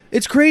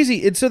It's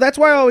crazy. And so that's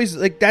why I always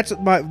like that's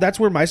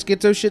where my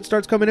schizo shit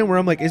starts coming in, where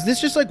I'm like, is this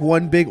just like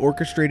one big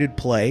orchestrated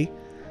play?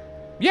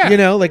 Yeah. You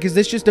know, like, is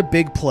this just a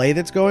big play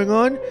that's going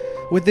on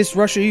with this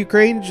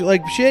Russia-Ukraine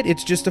like shit?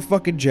 It's just a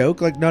fucking joke.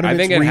 Like, none of it's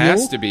real. I think it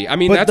has to be. I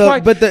mean, but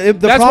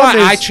that's why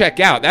I check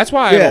out. That's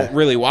why I don't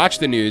really watch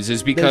the news,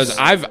 is because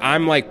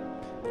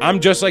I'm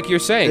just like you're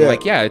saying.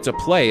 Like, yeah, it's a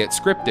play. It's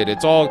scripted.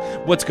 It's all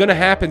what's going to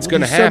happen is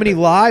going to happen. So many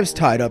lives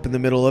tied up in the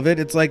middle of it.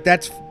 It's like,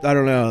 that's, I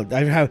don't know.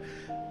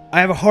 I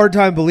have a hard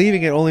time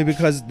believing it, only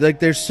because like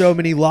there's so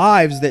many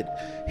lives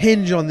that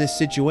hinge on this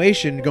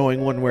situation going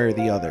one way or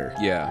the other.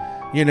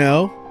 Yeah. You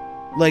know?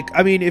 Like,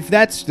 I mean, if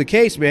that's the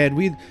case,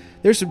 man,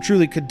 there's some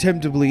truly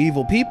contemptibly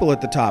evil people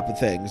at the top of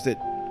things that,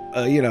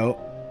 you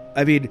know,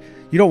 I mean,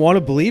 you don't want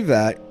to believe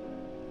that.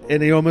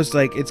 And it almost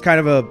like, it's kind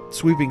of a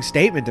sweeping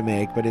statement to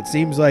make, but it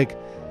seems like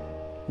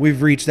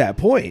we've reached that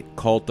point.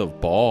 Cult of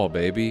Ball,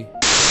 baby.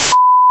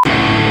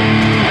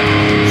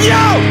 Yo!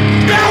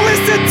 Now is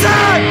the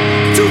time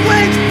to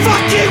wage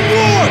fucking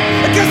war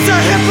against the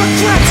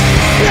hypocrites,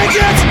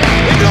 bigots,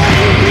 and all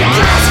you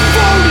weak-ass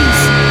phonies!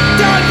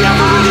 There are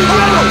never any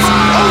winners,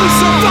 only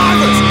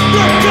survivors!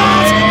 No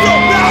gods, no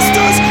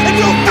masters, and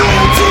no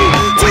loyalty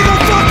to the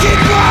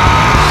fucking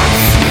gods!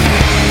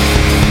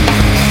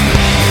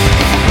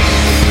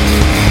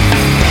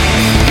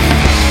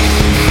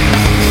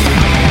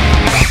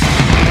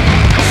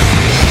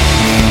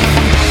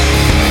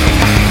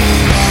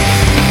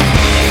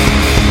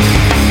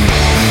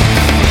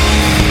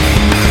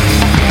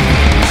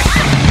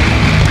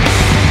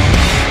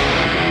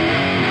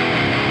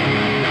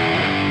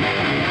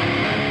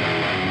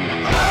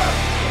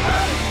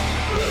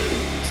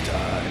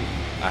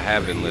 I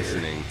have been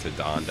listening to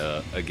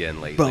Donda again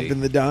lately. Bumping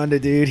the Donda,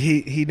 dude.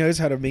 He knows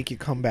how to make you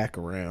come back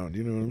around.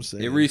 You know what I'm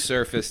saying? It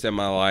resurfaced in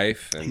my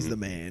life. And he's the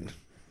man.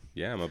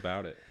 Yeah, I'm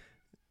about it.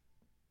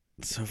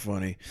 It's so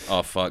funny.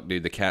 Oh, fuck,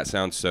 dude. The cat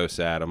sounds so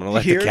sad. I'm going to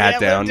let Hear the cat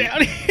that one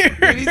down here.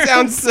 Dude, he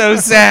sounds so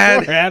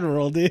sad. Poor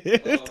Admiral, dude.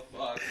 Oh,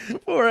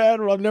 fuck. Poor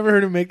Admiral. I've never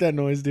heard him make that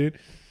noise, dude.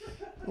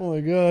 Oh,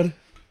 my God.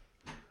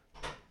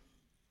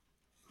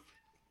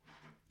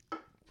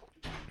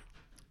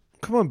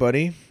 Come on,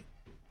 buddy.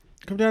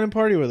 Come down and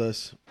party with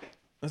us.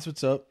 That's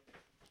what's up.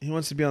 He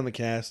wants to be on the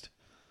cast.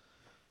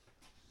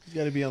 He's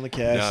got to be on the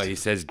cast. No, he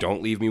says,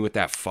 don't leave me with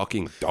that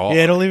fucking dog.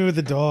 Yeah, don't leave me with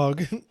the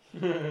dog.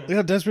 Look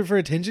how desperate for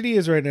attention he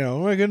is right now.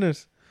 Oh, my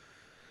goodness.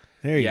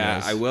 There he goes.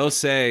 Yeah, I will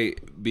say,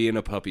 being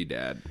a puppy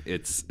dad,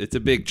 it's a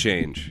big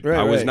change. Right,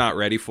 I was right. not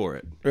ready for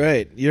it.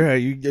 Right.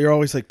 You're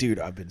always like, dude,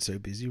 I've been so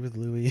busy with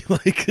Louie.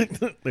 Like,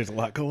 there's a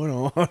lot going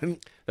on.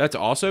 That's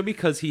also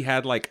because he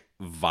had, like,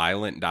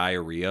 violent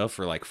diarrhea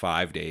for, like,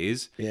 5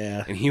 days.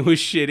 Yeah. And he was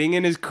shitting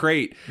in his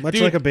crate. Much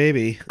Dude, like a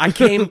baby. I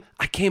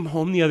came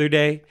home the other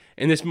day,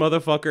 and this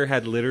motherfucker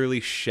had literally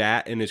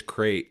shat in his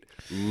crate,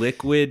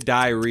 liquid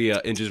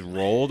diarrhea, and just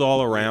rolled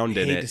all around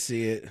in it. Hate to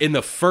see it. And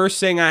the first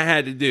thing I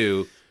had to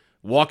do,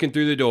 walking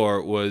through the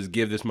door, was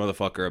give this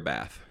motherfucker a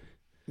bath.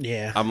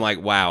 Yeah. I'm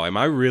like, wow, am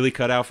I really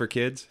cut out for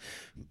kids?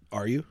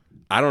 Are you?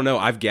 I don't know.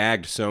 I've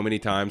gagged so many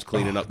times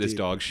cleaning up this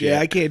dog shit. Yeah,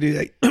 I can't do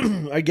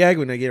that. I gag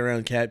when I get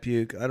around cat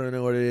puke. I don't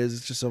know what it is.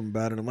 It's just something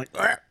about it. I'm like,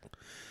 "Argh."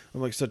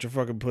 I'm like such a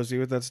fucking pussy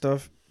with that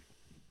stuff.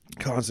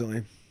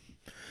 Constantly.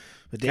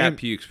 But Cat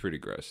puke's pretty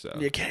gross, though.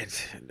 Yeah,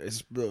 cat.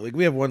 It's, like,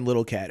 we have one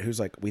little cat who's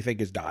like, we think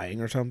is dying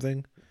or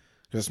something.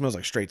 Because it smells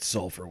like straight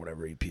sulfur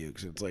whenever he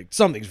pukes. It's like,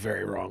 something's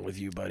very wrong with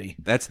you, buddy.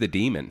 That's the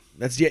demon.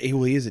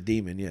 He is a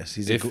demon, yes.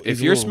 If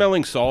you're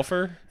smelling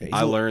sulfur,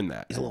 I learned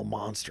that. He's a little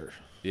monster.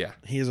 Yeah.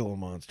 He is a little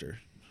monster.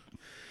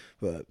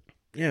 But,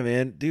 yeah,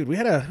 man. Dude, we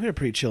had a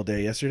pretty chill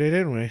day yesterday,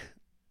 didn't we?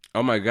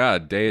 Oh, my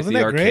God. Day at Wasn't the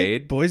that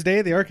arcade. Great? Boys' Day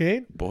at the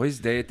arcade? Boys'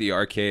 Day at the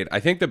arcade. I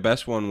think the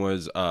best one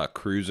was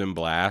Cruisin'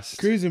 Blast.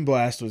 Cruisin'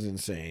 Blast was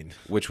insane.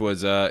 Which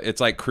was, it's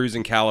like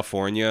Cruisin'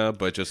 California,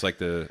 but just like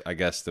the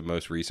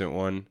most recent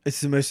one.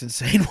 It's the most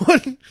insane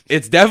one.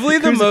 It's definitely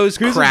the most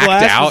Cruisin' cracked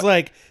Blast out. was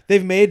like,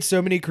 they've made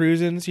so many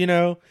cruisins, you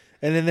know?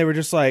 And then they were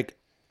just like,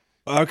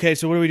 okay,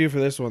 so what do we do for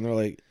this one? They're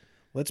like,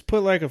 let's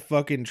put like a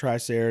fucking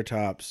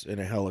Triceratops and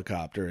a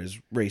helicopter as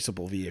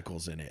raceable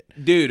vehicles in it.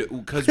 Dude,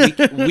 because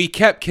we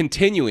kept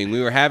continuing. We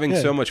were having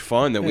so much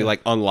fun that we like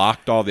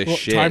unlocked all this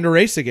shit. Time to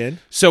race again.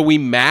 So we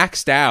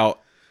maxed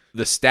out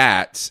the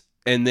stats,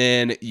 and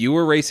then you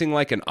were racing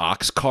like an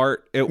ox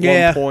cart at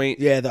one point.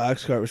 Yeah, the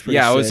ox cart was pretty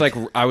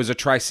sick. I was a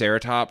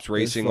Triceratops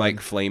racing like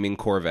flaming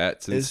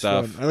Corvettes and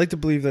stuff. Fun. I like to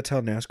believe that's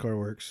how NASCAR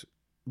works.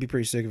 It'd be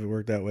pretty sick if it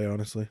worked that way,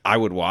 honestly. I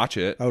would watch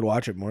it. I would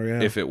watch it more,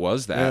 yeah. If it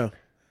was that. Yeah.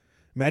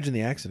 Imagine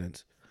the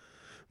accidents.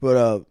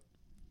 But,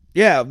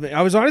 yeah,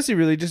 I was honestly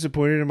really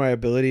disappointed in my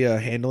ability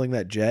handling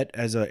that jet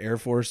as an Air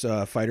Force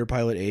fighter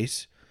pilot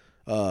ace.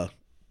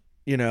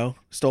 You know,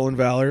 stolen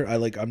valor.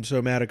 I'm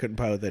so mad I couldn't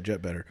pilot that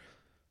jet better.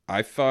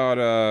 I thought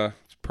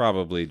it's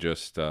probably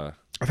just... I've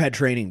had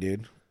training,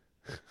 dude.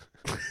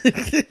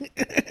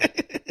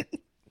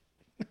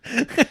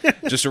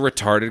 Just a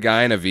retarded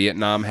guy in a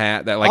Vietnam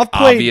hat that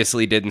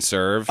obviously didn't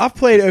serve. I've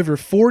played over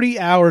 40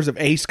 hours of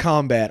Ace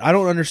Combat. I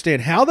don't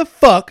understand how the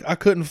fuck I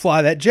couldn't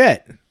fly that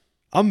jet.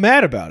 I'm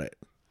mad about it.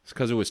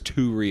 because it was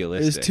too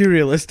realistic. It was too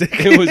realistic.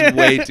 It was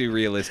way too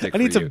realistic. I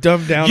need for some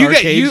dumbed down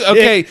arcade shit.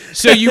 Okay,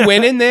 so you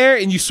went in there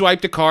and you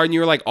swiped a card and you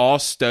were like all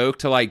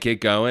stoked to like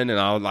get going, and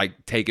I was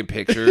like taking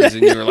pictures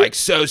and you were like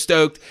so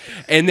stoked,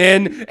 and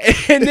then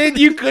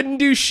you couldn't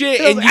do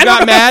shit and you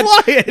got mad,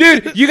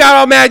 dude. You got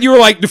all mad. You were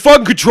like, the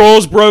fucking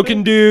control's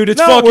broken, dude.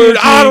 It's fucking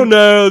working. I don't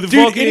know. The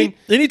dude, fucking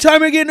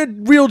anytime I get in a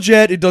real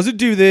jet, it doesn't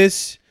do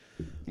this.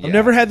 Yeah. I've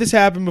never had this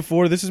happen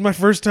before. This is my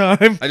first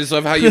time. I just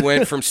love how you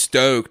went from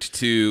stoked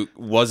to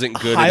wasn't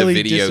good at a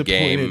video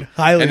game.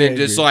 Highly and then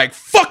angry. just like,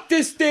 fuck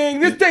this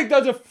thing. This thing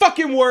doesn't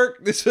fucking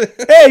work.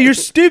 Hey, your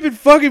stupid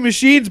fucking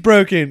machine's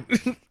broken.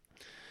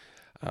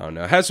 I don't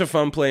know. Had some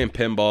fun playing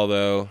pinball,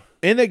 though.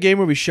 In that game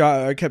where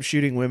I kept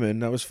shooting women.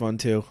 That was fun,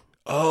 too.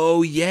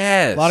 Oh,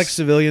 yes. A lot of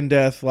civilian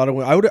death. A lot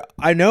of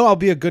I know I'll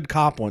be a good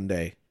cop one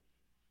day.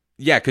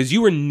 Yeah, because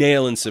you were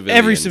nailing civilians.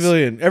 Every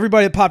civilian.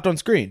 Everybody that popped on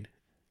screen.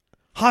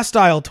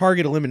 Hostile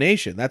target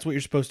elimination. That's what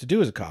you're supposed to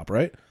do as a cop,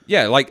 right?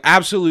 Yeah, like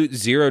absolute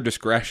zero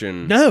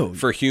discretion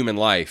for human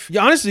life.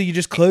 Yeah, honestly, you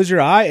just close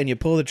your eye and you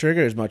pull the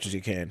trigger as much as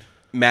you can.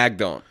 Mag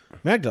dump.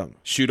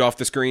 Shoot off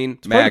the screen,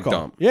 it's mag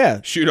protocol. dump.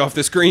 Yeah. Shoot off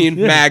the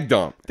screen, mag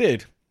dump.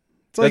 Dude.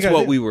 That's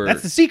what we were.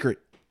 That's the secret.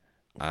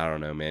 I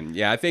don't know, man.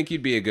 Yeah, I think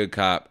you'd be a good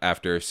cop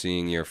after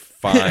seeing your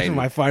fine,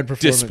 my fine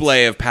performance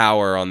display of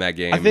power on that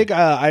game. I think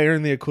I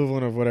earned the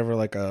equivalent of whatever,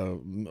 like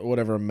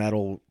whatever a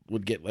medal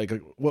would get, like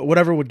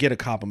whatever would get a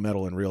cop a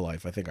medal in real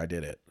life. I think I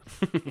did it.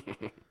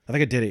 I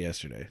think I did it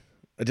yesterday.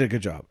 I did a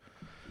good job.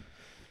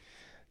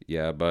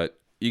 Yeah, but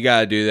you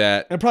gotta do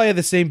that. I probably had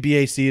the same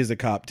BAC as a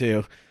cop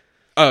too.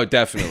 Oh,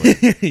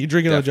 definitely. You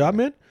drinking on the job,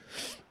 man?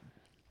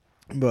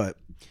 But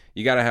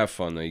you gotta have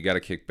fun though. You gotta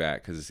kick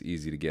back because it's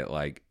easy to get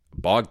like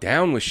bogged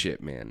down with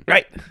shit, man.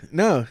 Right.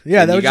 No.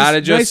 Yeah, and that was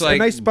gotta just like a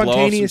nice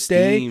spontaneous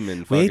day.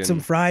 We ate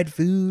some fried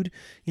food,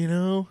 you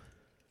know.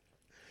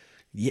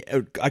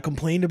 Yeah, I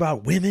complained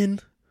about women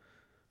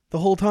the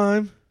whole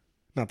time.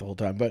 Not the whole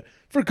time, but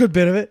for a good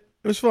bit of it.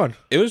 It was fun.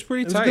 It was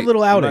pretty tight. It was a good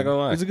little outing. I'm not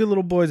gonna lie. It was a good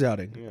little boys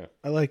outing. Yeah.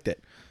 I liked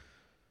it.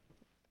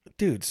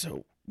 Dude,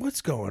 so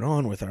what's going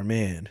on with our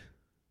man?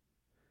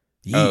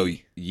 Yee. Oh,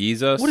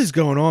 Yeezus? What is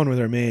going on with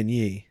our man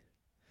Yee?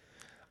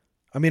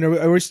 I mean,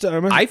 are we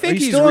still? I think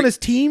he's still on his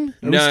team.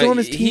 Are we still on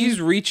his team?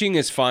 He's reaching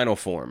his final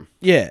form.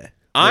 Yeah,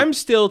 I'm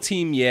still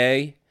Team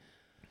Ye,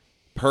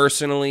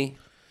 personally,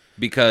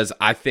 because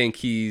I think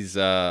he's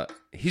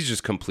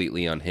just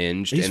completely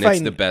unhinged, and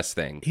it's the best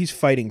thing. He's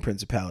fighting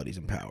principalities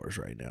and powers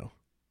right now.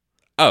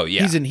 Oh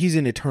yeah, he's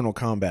in eternal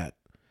combat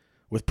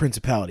with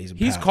principalities and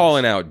powers. He's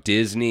calling out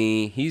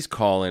Disney. He's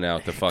calling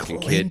out the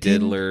fucking kid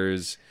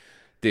diddlers.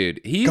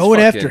 Dude, he's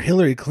going after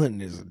Hillary Clinton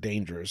is a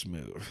dangerous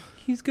move.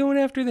 He's going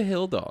after the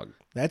hill dog.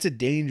 That's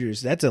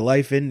a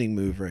life-ending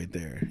move right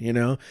there. You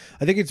know,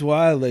 I think it's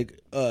wild. Like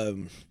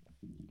the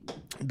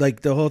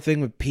whole thing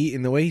with Pete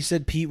and the way he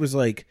said Pete was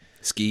like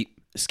Skeet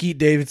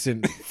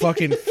Davidson.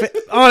 Fucking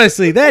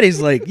honestly, that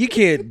is like you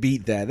can't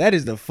beat that. That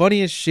is the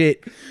funniest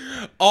shit.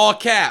 All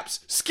caps,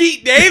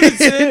 Skeet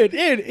Davidson.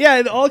 Dude,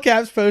 yeah, the all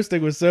caps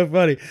posting was so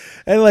funny,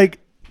 and like.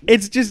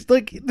 It's just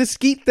like the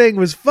Skeet thing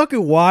was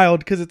fucking wild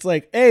because it's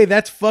like, A,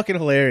 that's fucking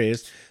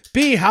hilarious.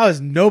 B, how has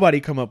nobody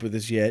come up with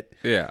this yet?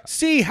 Yeah.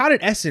 C, how did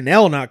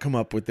SNL not come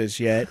up with this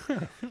yet?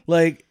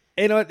 Like,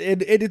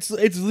 it's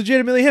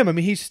legitimately him. I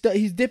mean, he's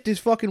dipped his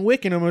fucking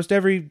wick in almost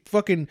every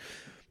fucking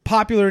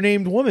popular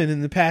named woman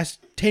in the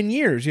past 10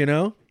 years, you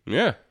know?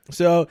 Yeah.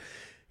 So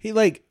he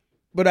like,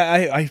 but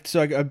I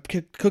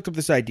cooked up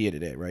this idea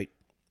today, right?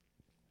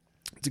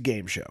 It's a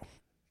game show.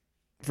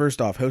 First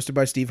off, hosted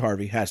by Steve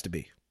Harvey, has to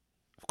be.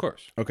 Of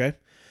course. Okay.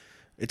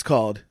 It's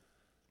called,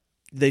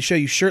 they show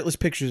you shirtless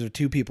pictures of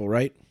two people,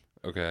 right?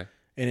 Okay.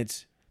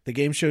 And the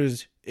game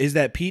shows, is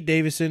that Pete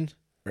Davidson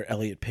or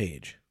Elliot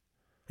Page?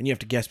 And you have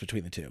to guess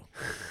between the two.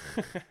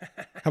 How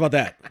about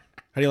that?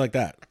 How do you like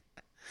that?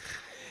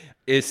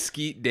 Is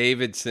Skeet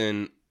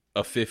Davidson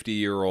a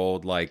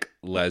 50-year-old like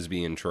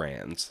lesbian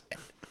trans?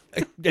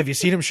 Have you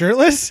seen him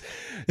shirtless?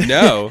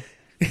 No.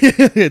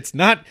 It's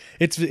not.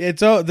 It's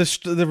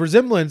the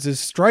resemblance is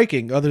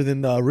striking. Other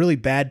than the really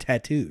bad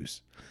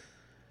tattoos,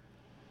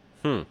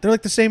 they're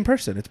like the same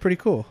person. It's pretty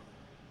cool.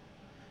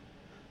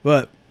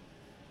 But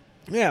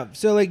yeah,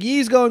 so like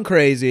Yee's going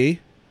crazy.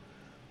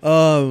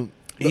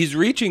 He's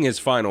reaching his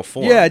final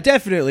form. Yeah,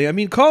 definitely. I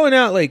mean, calling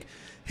out like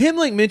him,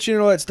 like mentioning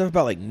all that stuff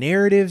about like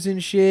narratives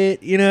and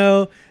shit. You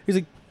know, he's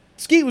like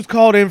Skeet was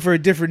called in for a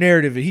different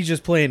narrative, and he's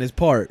just playing his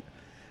part.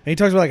 And he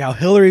talks about like how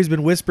Hillary's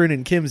been whispering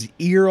in Kim's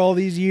ear all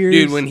these years.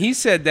 Dude, when he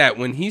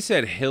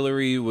said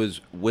Hillary was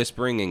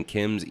whispering in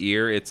Kim's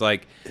ear, it's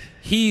like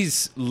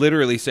he's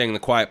literally saying the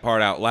quiet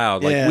part out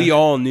loud. Like we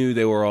all knew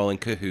they were all in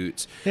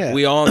cahoots. Yeah.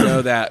 We all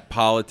know that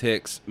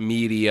politics,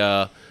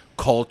 media,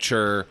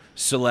 culture,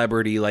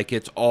 celebrity, like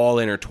it's all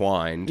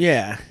intertwined.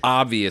 Yeah.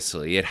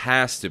 Obviously, it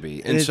has to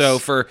be. And so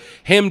for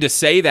him to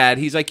say that,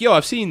 he's like, yo,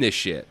 I've seen this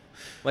shit.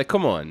 Like,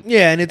 come on.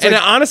 Yeah, and it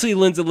honestly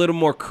lends a little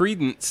more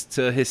credence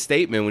to his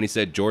statement when he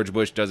said George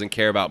Bush doesn't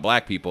care about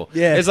black people.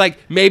 Yeah. It's like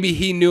maybe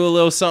he knew a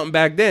little something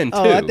back then, too.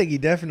 Oh, I think he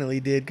definitely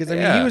did. Because, I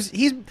mean,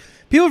 he's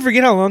people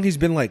forget how long he's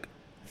been, like,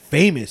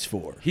 famous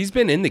for. He's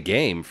been in the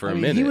game for a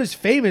minute. He was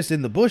famous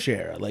in the Bush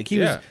era. Like he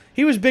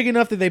was big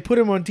enough that they put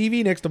him on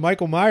TV next to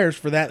Michael Myers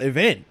for that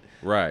event.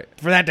 Right.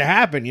 For that to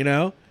happen, you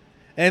know?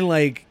 And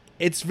like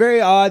it's very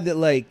odd that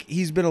like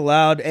he's been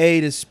allowed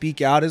to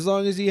speak out as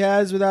long as he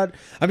has without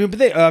but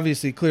they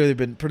obviously clearly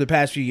been for the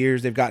past few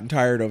years they've gotten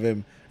tired of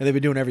him and they've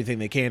been doing everything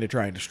they can to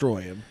try and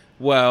destroy him.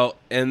 Well,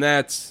 and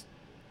that's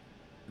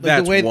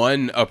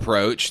one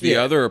approach. The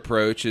other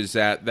approach is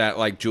that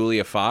like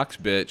Julia Fox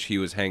bitch he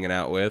was hanging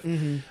out with.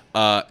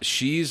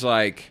 She's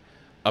like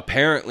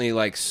apparently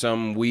like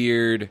some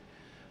weird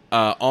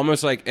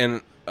almost like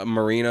a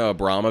Marina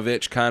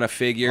Abramovich kind of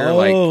figure.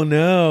 Oh,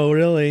 no,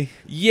 really?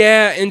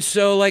 Yeah, and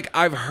so like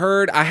I've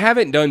heard, I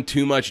haven't done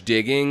too much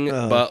digging,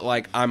 but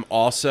like I'm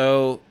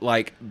also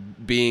like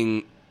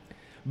being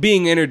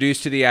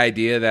introduced to the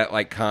idea that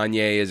like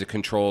Kanye is a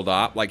controlled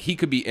op. Like he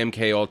could be MK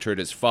Ultra'd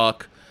as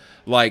fuck.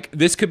 Like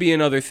this could be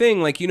another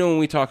thing. Like, you know, when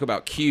we talk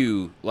about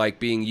Q like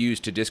being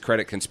used to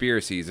discredit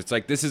conspiracies, it's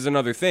like this is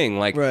another thing.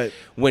 Like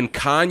when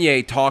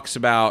Kanye talks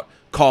about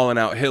calling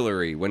out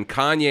Hillary, when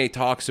Kanye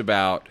talks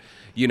about,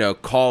 you know,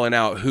 calling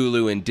out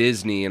Hulu and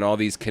Disney and all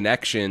these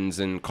connections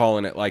and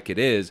calling it like it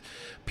is,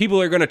 people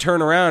are going to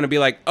turn around and be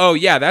like, oh,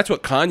 yeah, that's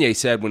what Kanye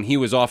said when he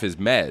was off his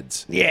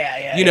meds.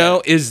 Yeah. You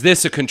know, is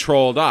this a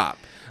controlled op?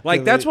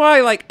 Like, that's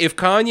why, like, if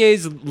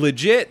Kanye's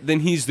legit,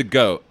 then he's the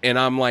GOAT. And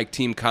I'm, like,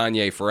 Team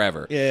Kanye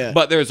forever. Yeah.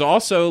 But there's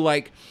also,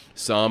 like,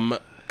 some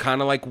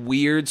kind of, like,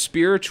 weird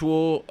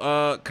spiritual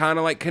kind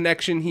of, like,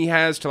 connection he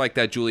has to, like,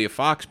 that Julia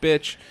Fox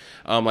bitch.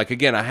 Like,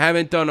 again, I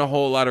haven't done a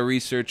whole lot of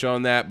research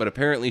on that, but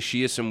apparently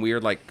she is some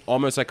weird, like,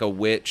 almost like a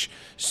witch,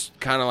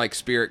 kind of like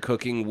spirit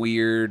cooking,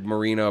 weird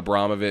Marina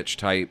Abramovich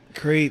type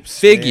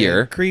figure.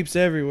 Man. Creeps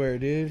everywhere,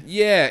 dude.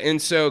 Yeah,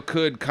 and so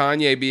could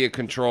Kanye be a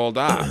controlled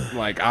op?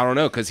 Like, I don't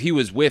know, because he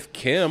was with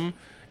Kim,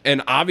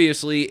 and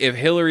obviously if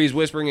Hillary's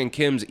whispering in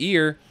Kim's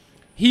ear,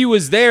 he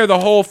was there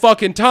the whole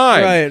fucking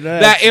time. Right.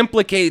 That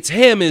implicates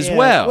him as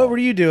well. What were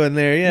you doing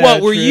there? Yeah.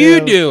 What were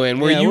you doing?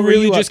 Were you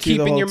really just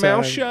keeping your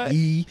mouth shut?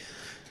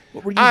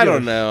 What were you I doing?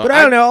 don't know. But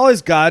I don't know. All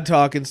his God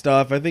talking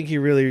stuff, I think he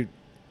really...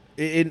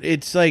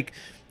 It's like...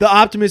 The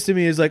optimist in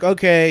me is like,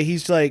 okay,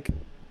 he's like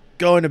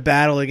going to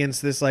battle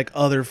against this like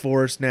other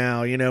force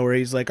now, you know, where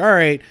he's like, all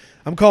right,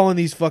 I'm calling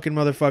these fucking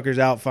motherfuckers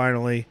out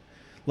finally.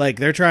 Like,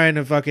 they're trying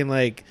to fucking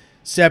like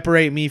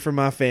separate me from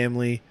my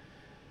family,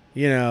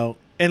 you know.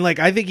 And like,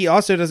 I think he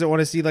also doesn't want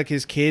to see like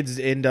his kids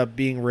end up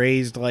being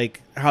raised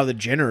like how the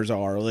Jenners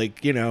are.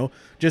 Like, you know,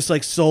 just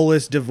like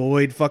soulless,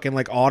 devoid fucking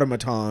like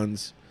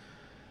automatons.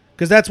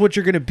 Because that's what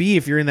you're going to be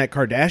if you're in that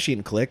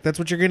Kardashian clique. That's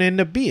what you're going to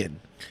end up being.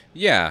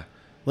 Yeah.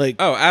 Like,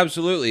 oh,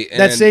 absolutely. And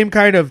that same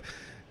kind of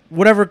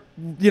whatever,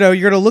 you know,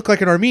 you're going to look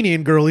like an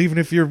Armenian girl even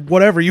if you're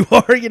whatever you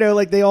are, you know,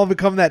 like they all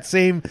become that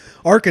same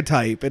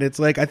archetype. And it's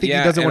like, I think he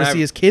doesn't want to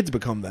see his kids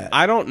become that.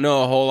 I don't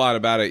know a whole lot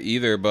about it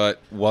either, but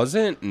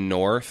wasn't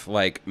North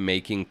like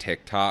making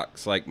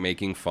TikToks, like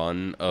making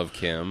fun of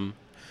Kim?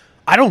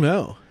 I don't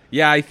know.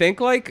 Yeah, I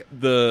think like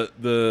their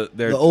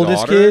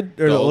oldest kid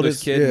or the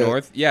oldest kid, yeah.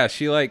 North. Yeah,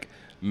 she like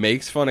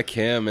makes fun of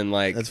Kim and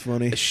like that's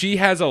funny. She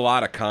has a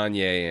lot of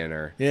Kanye in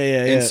her.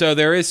 Yeah. And so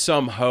there is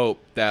some hope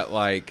that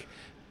like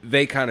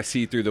they kind of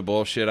see through the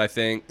bullshit, I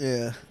think.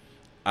 Yeah.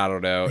 I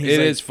don't know. It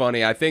is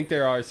funny. I think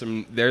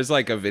there's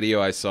like a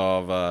video I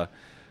saw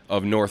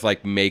of North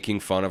like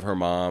making fun of her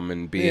mom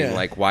and being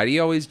like, why do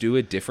you always do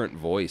a different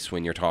voice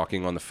when you're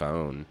talking on the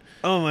phone?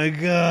 Oh my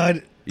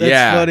God.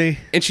 That's funny.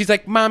 And she's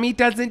like, Mommy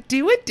doesn't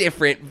do a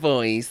different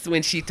voice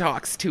when she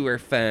talks to her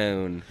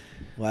phone.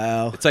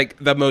 Wow. It's like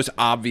the most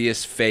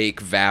obvious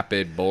fake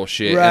vapid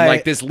bullshit. Right. And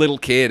like this little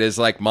kid is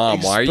like,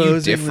 Mom, why are you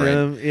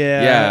different?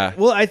 Yeah.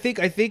 Well, I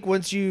think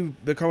once you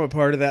become a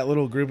part of that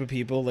little group of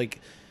people,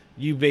 like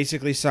you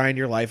basically sign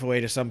your life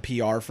away to some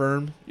PR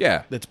firm.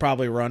 Yeah. That's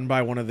probably run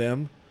by one of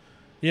them.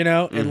 You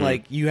know? And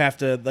like you have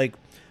to like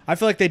I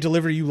feel like they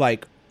deliver you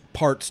like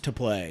parts to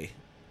play,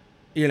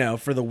 you know,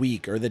 for the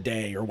week or the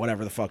day or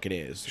whatever the fuck it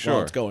is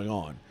while it's going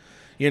on.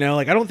 You know,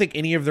 like I don't think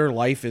any of their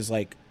life is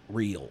like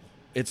real.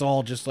 It's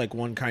all just like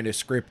one kind of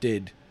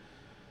scripted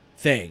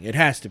thing. It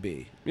has to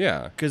be.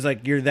 Yeah. Because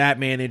like you're that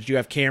managed. You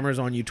have cameras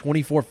on you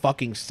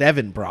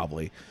 24/7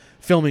 probably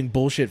filming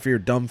bullshit for your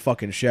dumb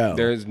fucking show.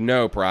 There's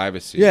no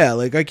privacy. Yeah.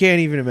 Like I can't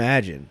even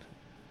imagine.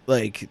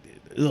 Like,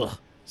 ugh.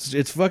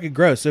 It's fucking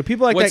gross. So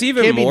people like What's that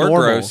even can't more be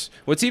normal. gross?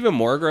 What's even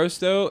more gross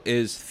though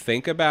is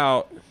think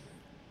about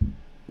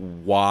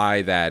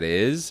why that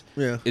is.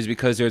 Yeah. Is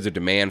because there's a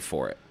demand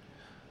for it.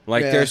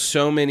 Like, there's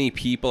so many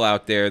people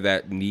out there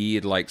that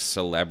need, like,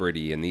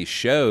 celebrity in these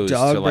shows.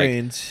 Dog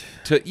brains.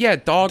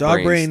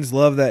 Dog brains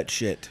love that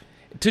shit.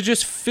 To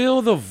just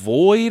fill the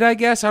void, I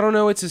guess. I don't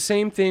know. It's the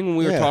same thing when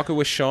we were talking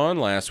with Sean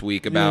last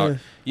week about,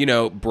 you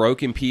know,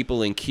 broken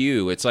people in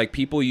Q. It's like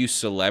people use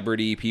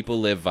celebrity. People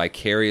live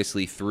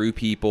vicariously through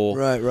people.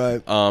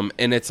 Right.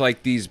 And it's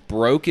like these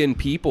broken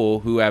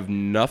people who have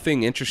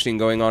nothing interesting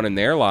going on in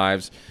their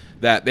lives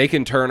that they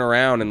can turn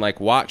around and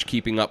like watch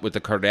Keeping Up with the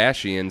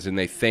Kardashians and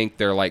they think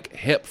they're like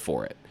hip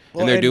for it.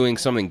 and they're doing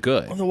something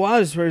good. Well, the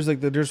wildest part is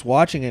like they're just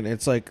watching it and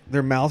it's like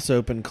their mouths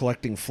open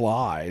collecting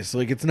flies.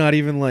 Like it's not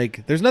even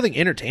like there's nothing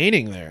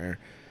entertaining there.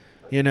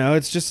 You know,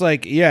 it's just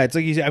like, yeah, it's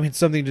like, I mean,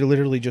 something to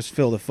literally just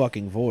fill the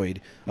fucking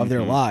void of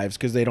their lives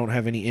because they don't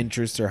have any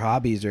interests or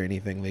hobbies or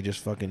anything. They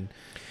just fucking...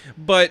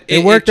 But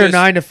they work their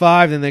 9 to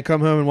 5, then they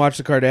come home and watch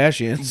the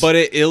Kardashians. But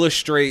it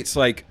illustrates,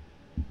 like,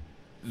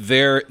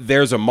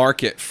 there's a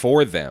market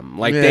for them.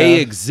 Like,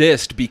 they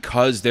exist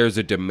because there's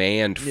a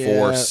demand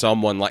for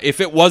someone. Like,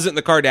 if it wasn't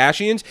the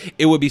Kardashians,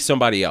 it would be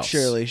somebody else.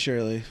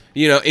 Surely.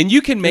 You know, and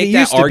you can make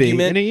that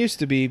argument. And it used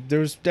to be.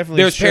 There's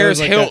definitely Paris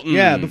like Hilton. That.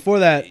 Yeah, before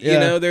that. Yeah. You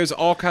know, there's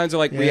all kinds of,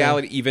 like,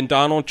 reality. Even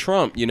Donald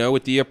Trump, you know,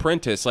 with The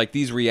Apprentice. Like,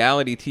 these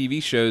reality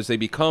TV shows, they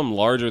become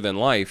larger than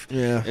life.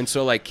 Yeah. And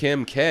so, like,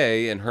 Kim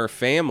K and her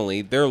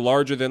family, they're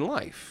larger than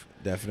life.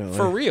 Definitely.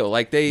 For real.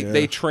 Like,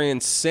 they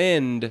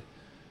transcend...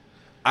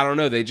 I don't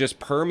know. They just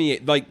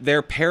permeate. Like,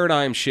 they're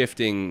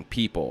paradigm-shifting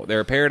people.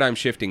 They're a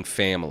paradigm-shifting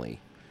family.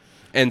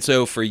 And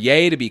so for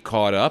Ye to be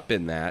caught up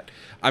in that,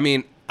 I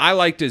mean, I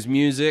liked his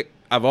music.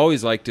 I've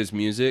always liked his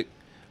music.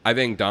 I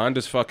think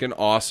Donda's fucking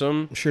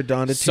awesome. I'm sure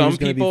Donda 2 is going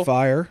to be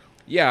fire.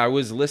 Yeah, I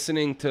was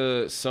listening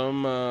to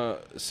some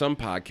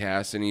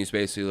podcast, and he's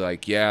basically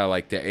like, yeah,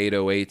 like the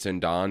 808s and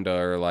Donda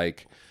are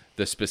like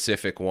the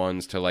specific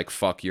ones to like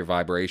fuck your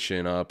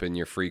vibration up and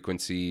your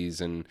frequencies,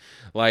 and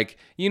like,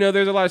 you know,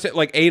 there's a lot of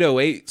like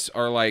 808s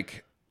are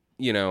like,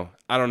 you know,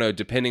 I don't know,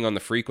 depending on the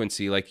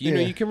frequency, like, you know,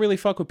 you can really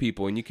fuck with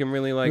people and you can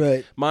really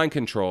like mind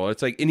control.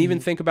 It's like, and even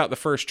think about the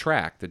first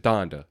track, the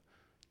Donda.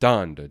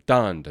 You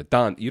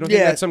don't think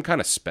that's some kind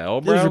of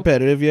spell, bro? It's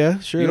repetitive, yeah,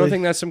 sure. You don't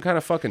think that's some kind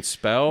of fucking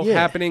spell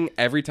happening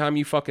every time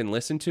you fucking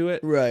listen to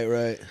it?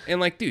 Right.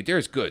 And like, dude,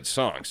 there's good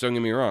songs. Don't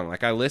get me wrong.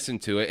 Like, I listen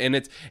to it,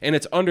 and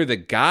it's under the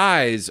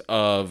guise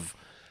of,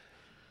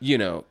 you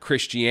know,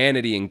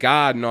 Christianity and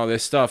God and all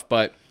this stuff.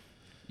 But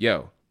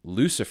yo,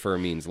 Lucifer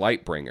means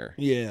light bringer.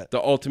 Yeah.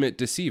 The ultimate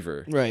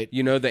deceiver. Right.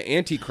 You know, the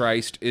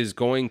Antichrist is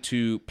going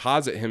to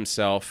posit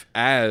himself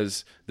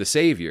as the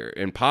savior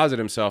and posit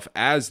himself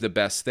as the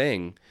best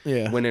thing.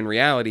 Yeah. When in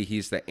reality,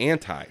 he's the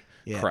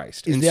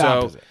Antichrist. He's and the so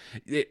opposite.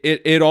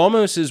 It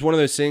almost is one of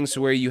those things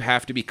where you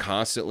have to be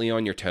constantly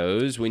on your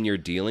toes when you're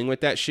dealing with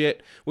that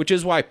shit, which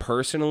is why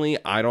personally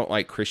I don't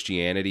like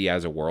Christianity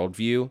as a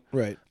worldview.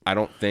 Right. I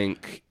don't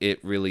think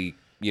it really,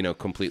 you know,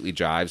 completely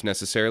jives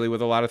necessarily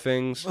with a lot of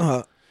things.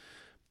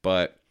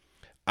 But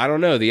I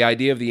don't know, the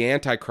idea of the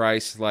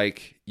Antichrist,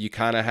 like, you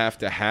kind of have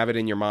to have it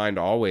in your mind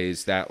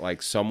always that,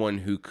 like, someone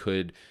who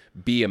could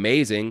be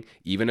amazing,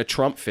 even a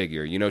Trump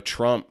figure. You know,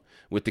 Trump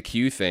with the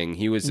Q thing,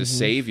 he was a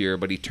savior,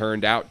 but he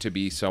turned out to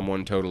be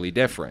someone totally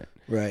different.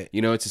 Right.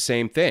 You know, it's the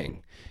same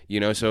thing. You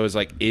know, so it's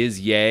like, is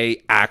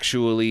Ye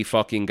actually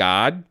fucking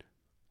God?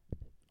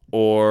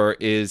 Or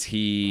is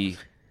he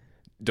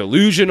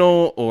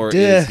delusional, or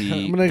is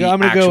he I'm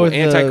gonna actual go with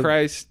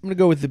Antichrist? I'm gonna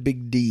go with the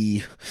big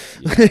D.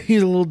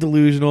 He's a little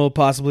delusional,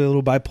 possibly a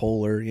little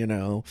bipolar. You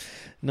know,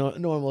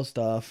 normal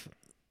stuff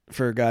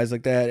for guys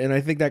like that. And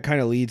I think that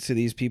kind of leads to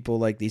these people,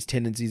 like these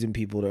tendencies in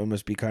people to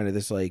almost be kind of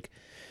this like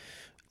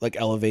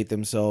elevate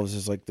themselves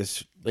as like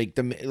this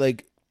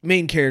like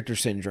main character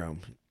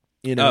syndrome.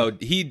 You know,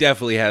 he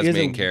definitely has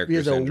main character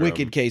syndrome. He has a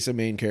wicked case of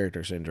main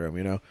character syndrome.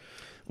 You know.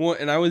 Well,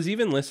 and I was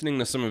even listening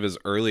to some of his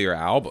earlier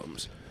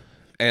albums.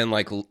 And,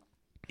 like,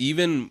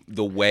 even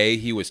the way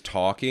he was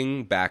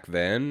talking back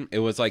then, it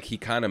was like he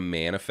kind of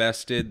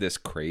manifested this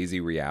crazy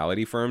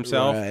reality for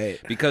himself. Right.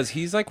 Because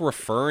he's, like,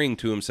 referring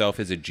to himself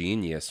as a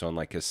genius on,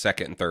 like, his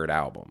second and third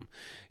album.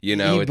 You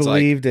know, he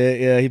believed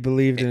it. Yeah, he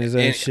believed in his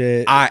own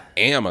shit. I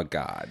am a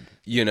god,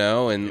 you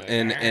know?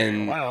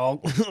 And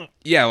wow.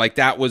 Yeah, like,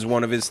 that was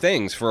one of his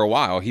things for a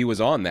while. He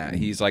was on that.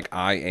 He's like,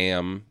 I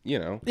am, you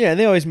know. Yeah, and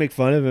they always make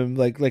fun of him,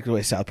 like the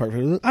way South Park,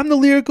 I'm the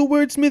lyrical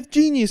wordsmith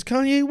genius,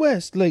 Kanye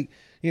West. Like,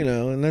 you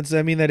know, and that's,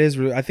 I mean, that is,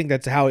 I think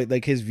that's how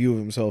like his view of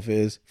himself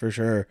is for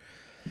sure.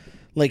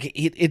 Like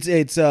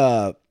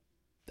I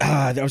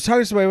was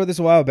talking to somebody about this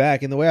a while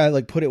back, and the way I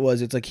like put it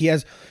was, it's like he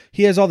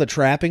has all the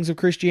trappings of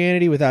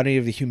Christianity without any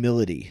of the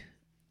humility.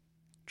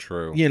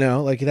 True. You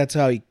know, like that's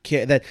how he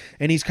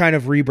and he's kind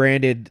of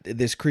rebranded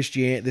this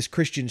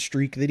Christian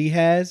streak that he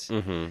has.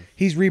 Mm-hmm.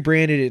 He's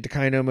rebranded it to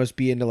kind of almost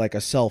be into like a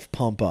self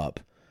pump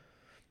up.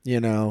 You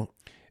know,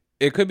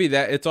 it could be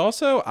that. It's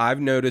also, I've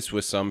noticed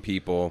with some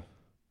people,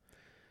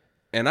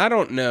 and I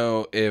don't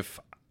know if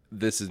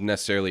this is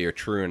necessarily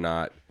true or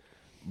not,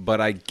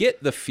 but I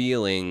get the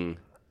feeling,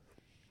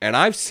 and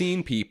I've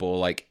seen people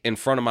like in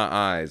front of my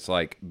eyes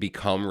like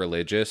become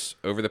religious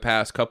over the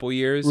past couple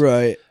years.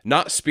 Right.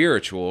 Not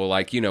spiritual,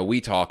 like, you know,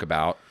 we talk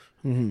about,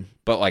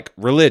 but like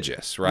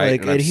religious, right?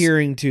 Like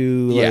adhering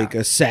to like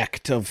a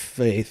sect of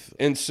faith.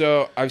 And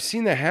so I've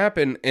seen that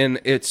happen,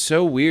 and it's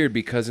so weird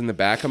because in the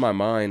back of my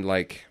mind,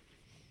 like,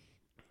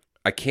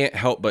 I can't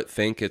help but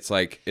think it's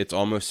like, it's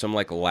almost some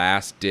like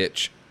last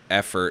ditch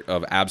effort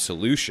of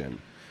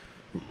absolution,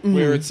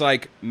 where it's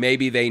like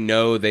maybe they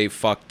know they've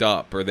fucked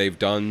up or they've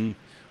done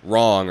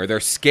wrong or they're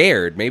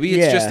scared. Maybe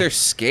it's just they're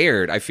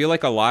scared. I feel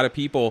like a lot of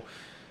people,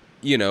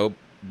 you know,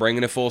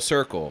 bringing it full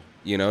circle,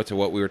 You know, to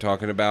what we were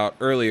talking about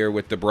earlier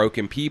with the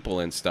broken people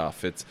and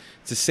stuff. It's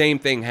the same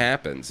thing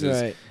happens.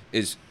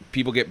 Is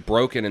people get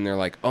broken and they're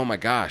like, oh my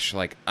gosh,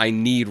 like I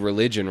need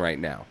religion right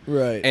now.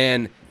 Right.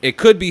 And it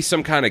could be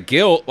some kind of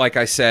guilt, like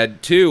I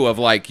said too, of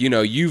like, you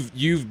know,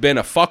 you've been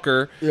a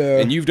fucker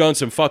and you've done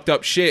some fucked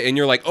up shit, and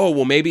you're like, oh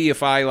well, maybe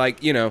if I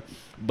like, you know,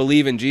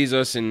 believe in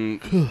Jesus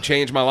and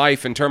change my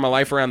life and turn my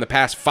life around the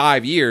past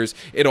 5 years,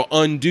 it'll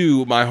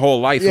undo my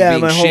whole life of being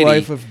my shitty. whole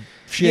life of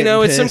shit. You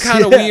know, it's some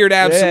kind of weird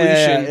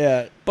absolution.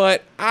 Yeah.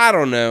 But I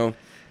don't know.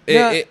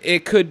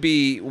 It could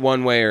be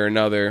one way or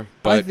another,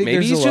 but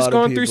maybe he's just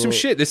gone through some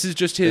shit. This is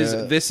just his.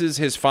 This is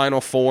his final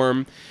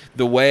form.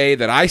 The way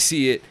that I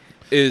see it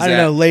is, I don't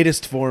know,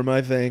 latest form,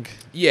 I think.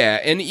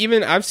 Yeah, and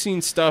even I've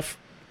seen stuff,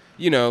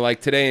 you know,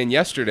 like today and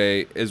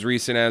yesterday, as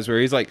recent as where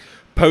he's like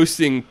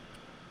posting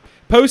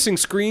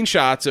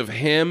screenshots of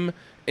him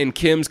and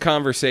Kim's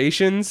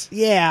conversations.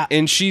 Yeah,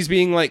 and she's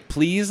being like,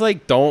 "Please,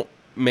 like, don't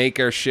make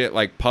our shit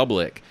like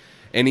public,"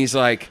 and he's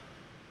like.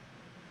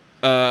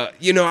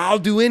 You know, I'll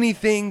do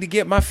anything to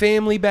get my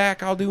family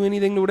back. I'll do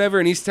anything to whatever.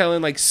 And he's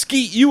telling, like,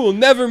 Skeet, you will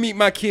never meet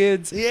my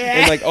kids. Yeah.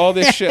 And, like, all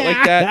this shit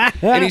like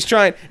that. And he's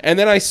trying. And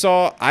then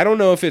I don't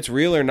know if it's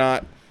real or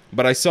not,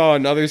 but I saw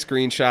another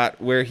screenshot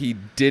where he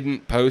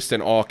didn't post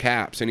in all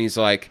caps. And he's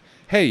like,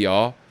 hey,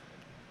 y'all,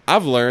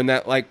 I've learned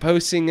that, like,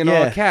 posting in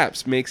all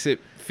caps makes it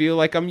feel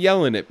like I'm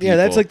yelling at people. Yeah,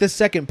 that's like the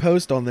second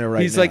post on there right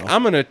now. He's like,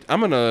 I'm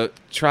gonna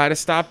try to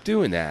stop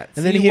doing that.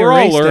 And then we're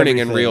all learning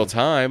in real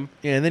time.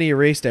 Yeah, and then he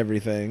erased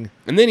everything.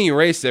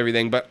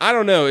 But I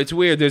don't know. It's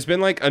weird. There's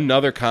been like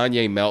another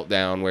Kanye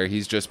meltdown where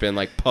he's just been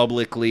like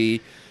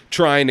publicly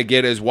trying to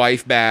get his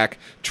wife back,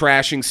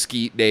 trashing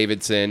Skeet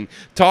Davidson,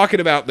 talking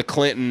about the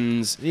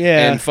Clintons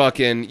and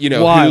fucking, you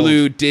know, Wild.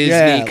 Hulu,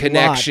 Disney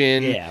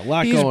connection.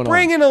 Lot he's going on. He's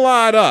bringing a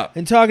lot up.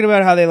 And talking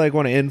about how they like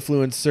want to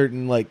influence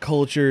certain like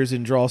cultures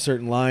and draw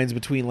certain lines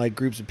between like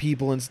groups of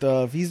people and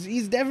stuff.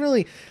 He's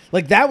definitely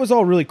like, that was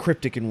all really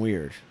cryptic and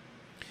weird.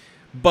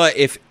 But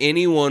if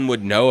anyone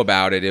would know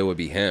about it, it would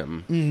be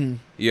him. Mm-hmm.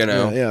 You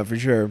know? Yeah, for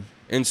sure.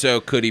 And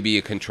so could he be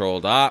a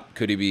controlled op?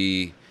 Could he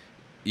be,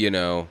 you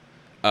know,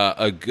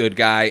 a good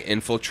guy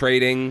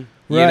infiltrating,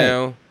 you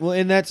know? Well,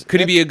 and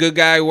could he be a good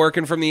guy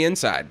working from the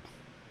inside?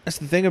 That's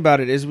the thing about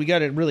it, is we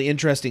got a really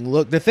interesting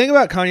look. The thing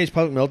about Kanye's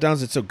public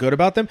meltdowns that's so good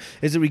about them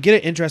is that we get an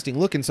interesting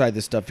look inside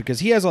this stuff, because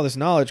he has all this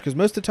knowledge. Because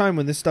most of the time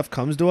when this stuff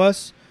comes to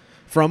us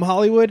from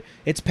Hollywood,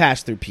 it's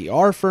passed through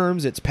PR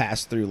firms, it's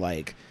passed through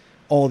like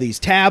all these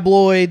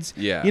tabloids.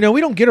 Yeah. You know, we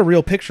don't get a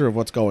real picture of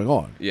what's going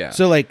on. Yeah.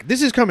 So like,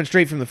 this is coming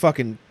straight from the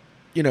fucking,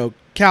 you know,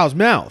 cow's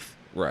mouth.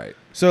 Right.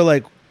 So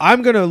like,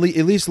 I'm going to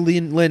at least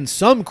lend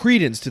some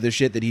credence to the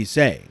shit that he's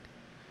saying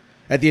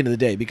at the end of the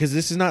day, because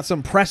this is not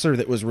some presser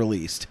that was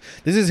released.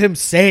 This is him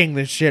saying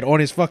this shit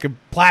on his fucking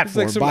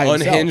platform. It's like by some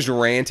himself. unhinged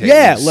ranting.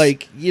 Yeah,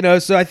 like, you know,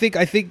 so I think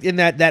in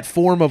that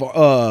form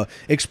of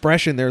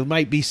expression, there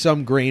might be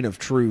some grain of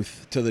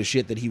truth to the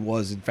shit that he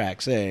was in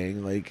fact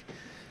saying. Like,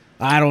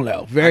 I don't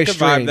know. Very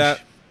strange.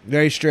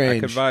 Very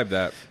strange. I could vibe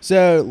that.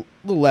 So,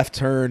 little left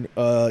turn.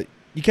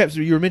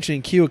 You were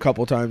mentioning Q a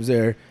couple times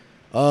there.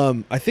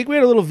 I think we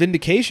had a little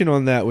vindication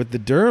on that with the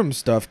Durham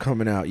stuff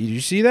coming out. Did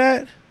you see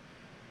that?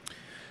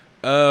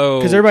 Oh.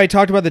 Because everybody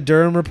talked about the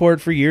Durham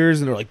report for years,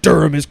 and they're like,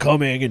 Durham is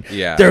coming, and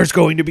there's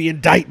going to be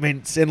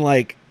indictments, and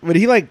like, but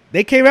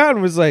they came out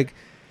and was like,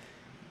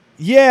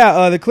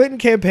 the Clinton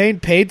campaign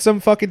paid some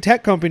fucking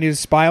tech company to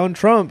spy on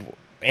Trump,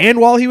 and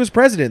while he was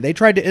president, they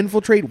tried to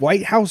infiltrate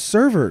White House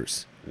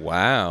servers.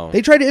 Wow.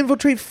 They tried to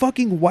infiltrate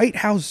fucking White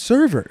House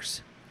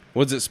servers.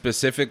 Was it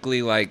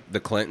specifically like the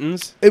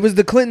Clintons? It was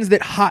the Clintons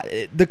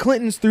the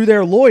Clintons, through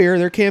their lawyer,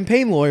 their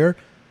campaign lawyer,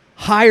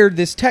 hired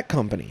this tech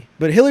company.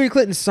 But Hillary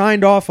Clinton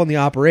signed off on the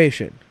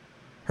operation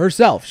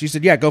herself. She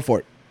said, yeah, go for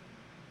it.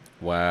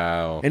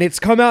 Wow. And it's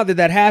come out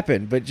that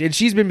happened, and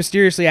she's been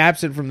mysteriously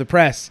absent from the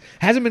press.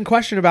 Hasn't been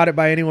questioned about it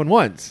by anyone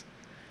once.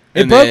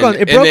 It broke on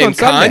Sunday.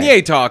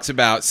 Kanye talks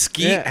about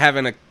Skeet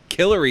having a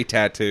Hillary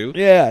tattoo.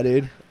 Yeah,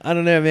 dude. I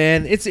don't know,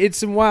 man. It's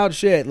some wild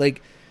shit.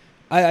 Like,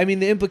 I mean,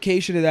 the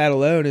implication of that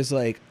alone is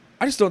like,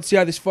 I just don't see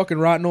how this fucking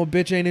rotten old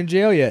bitch ain't in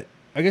jail yet.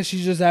 I guess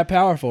she's just that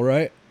powerful,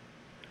 right?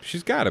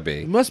 She's got to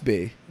be. It must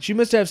be. She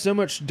must have so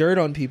much dirt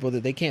on people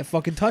that they can't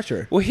fucking touch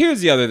her. Well,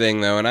 here's the other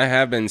thing, though, and I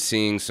have been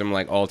seeing some,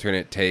 like,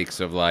 alternate takes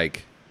of,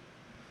 like,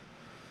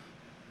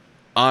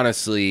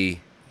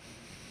 honestly,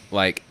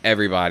 like,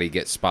 everybody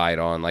gets spied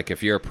on. Like,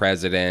 if you're a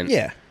president,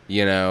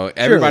 you know,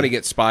 everybody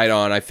gets spied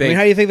on. I mean,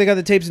 how do you think they got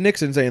the tapes of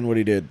Nixon saying what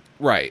he did?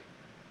 Right.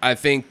 I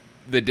think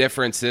the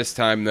difference this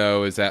time,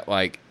 though, is that,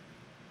 like,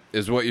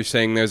 is what you're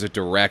saying there's a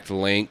direct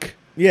link.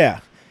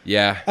 Yeah.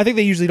 Yeah. I think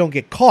they usually don't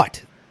get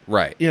caught.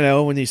 Right. You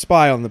know, when you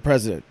spy on the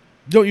president.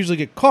 You don't usually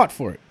get caught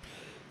for it.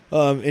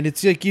 And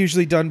it's like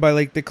usually done by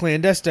like the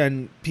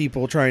clandestine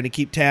people trying to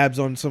keep tabs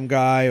on some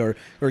guy or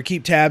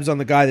keep tabs on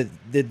the guy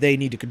that they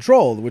need to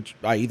control, which,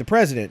 i.e. the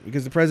president,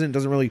 because the president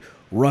doesn't really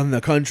run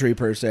the country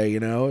per se, you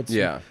know?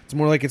 It's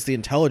more like it's the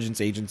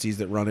intelligence agencies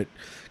that run it.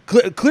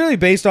 clearly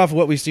based off of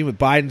what we've seen with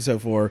Biden so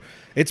far,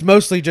 it's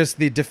mostly just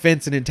the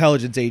defense and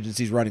intelligence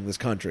agencies running this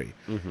country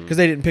because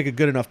they didn't pick a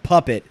good enough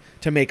puppet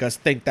to make us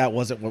think that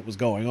wasn't what was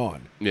going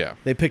on. Yeah.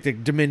 They picked a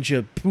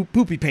dementia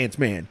poopy pants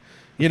man,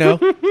 you know?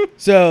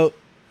 So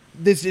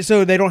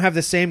they don't have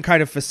the same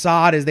kind of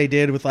facade as they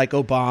did with like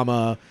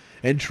Obama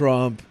and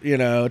Trump. You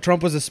know,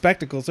 Trump was a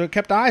spectacle, so it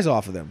kept eyes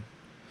off of them,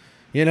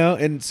 you know?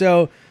 And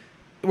so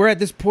we're at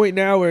this point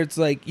now where it's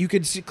like you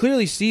can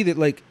clearly see that,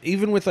 like,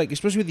 even with like,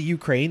 especially with the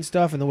Ukraine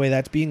stuff and the way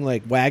that's being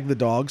like wag the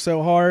dog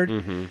so hard,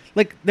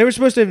 like they were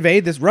supposed to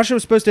invade this. Russia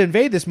was supposed to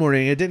invade this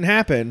morning. It didn't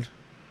happen.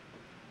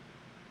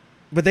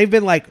 But they've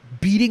been like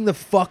beating the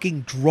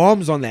fucking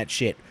drums on that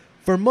shit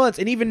for months.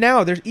 And even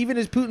now, even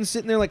as Putin's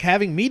sitting there like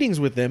having meetings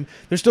with them,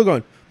 they're still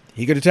going,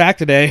 he could attack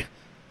today.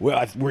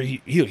 Well,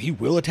 he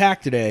will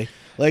attack today.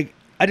 Like,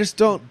 I just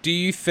don't. Do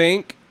you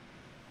think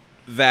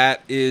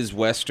that is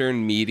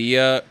Western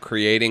media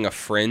creating a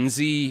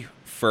frenzy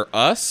for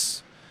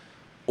us?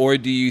 Or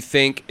do you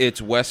think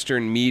it's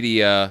Western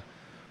media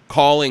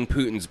calling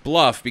Putin's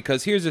bluff?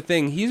 Because here's the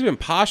thing, he's been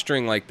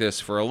posturing like this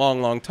for a long,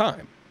 long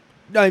time.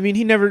 I mean,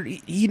 he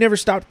never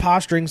stopped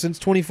posturing since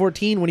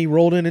 2014 when he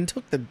rolled in and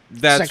took the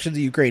sections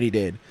of Ukraine he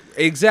did.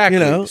 Exactly.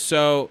 You know?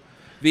 So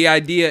the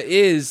idea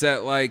is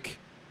that, like,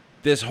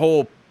 this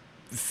whole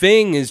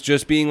thing is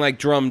just being like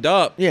drummed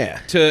up.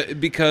 Yeah.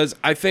 Because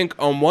I think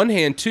on one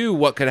hand too,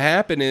 what could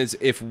happen is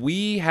if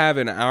we have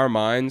in our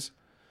minds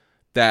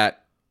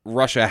that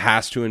Russia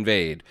has to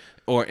invade,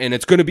 and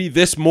it's going to be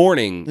this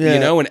morning, you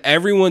know, and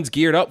everyone's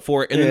geared up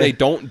for it, and then they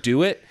don't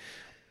do it,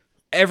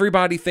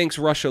 everybody thinks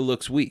Russia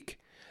looks weak.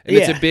 And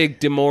it's a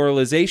big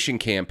demoralization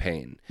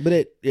campaign.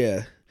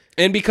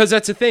 And because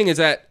that's the thing, is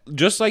that,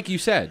 just like you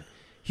said,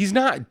 he's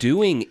not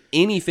doing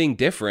anything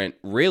different,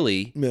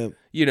 really. Yeah.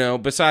 You know,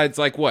 besides,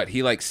 like, what?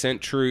 He, like,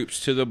 sent troops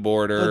to the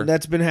border. And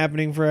that's been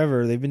happening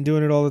forever. They've been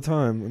doing it all the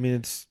time. I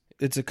mean,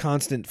 it's a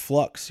constant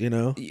flux, you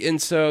know? And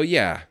so,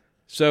 yeah.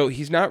 So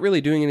he's not really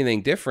doing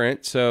anything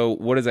different. So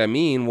what does that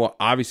mean? Well,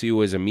 obviously it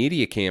was a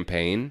media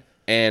campaign.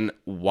 And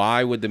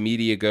why would the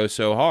media go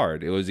so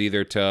hard? It was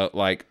either to,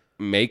 like,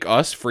 make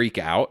us freak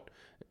out,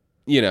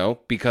 you know,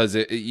 because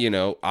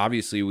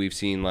obviously we've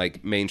seen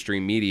like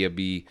mainstream media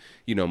be,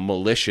 you know,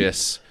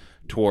 malicious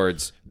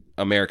towards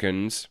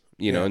Americans,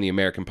 you know, and the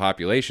American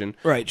population.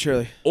 Right,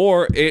 surely.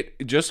 Or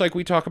it, just like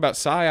we talk about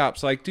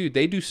psyops, like, dude,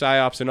 they do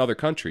psyops in other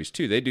countries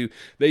too. They do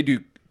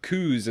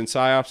coups and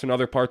psyops in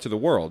other parts of the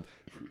world.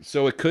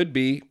 So it could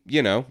be,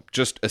 you know,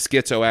 just a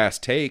schizo-ass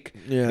take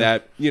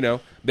that, you know,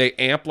 they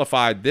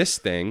amplified this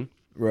thing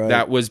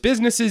that was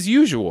business as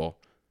usual.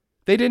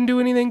 They didn't do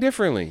anything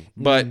differently.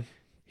 But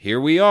here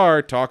we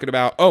are talking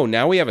about,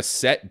 now we have a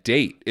set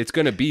date. It's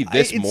going to be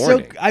this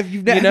morning. When have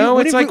you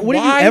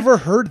ever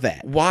heard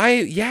that? Why?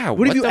 Yeah.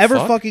 When have you ever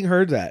fucking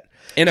heard that?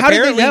 And how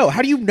did they know?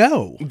 How do you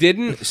know?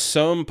 Didn't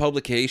some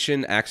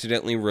publication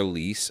accidentally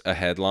release a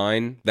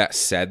headline that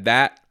said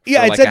that?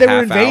 Yeah, it said they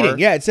were invading.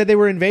 Yeah, it said they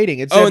were invading.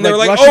 It said, and they were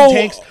like,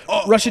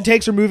 Russian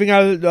tanks are moving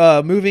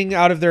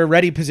out of their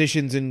ready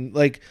positions, and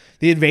like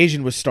the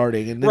invasion was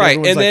starting. And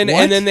then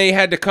and then they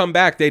had to come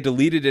back. They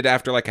deleted it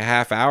after like a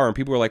half hour, and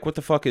people were like, "What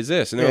the fuck is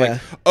this?" And they were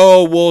like,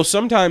 "Oh, well,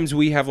 sometimes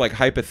we have like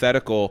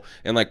hypothetical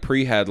and like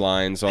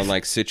pre-headlines on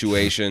like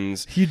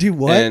situations." You do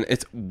what? And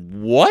it's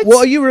what?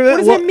 Well, you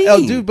remember? What does that mean?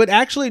 Oh, dude, but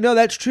actually, no,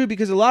 that's true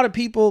because a lot of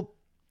people.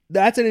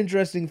 That's an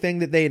interesting thing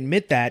that they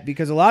admit that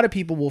because a lot of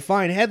people will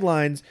find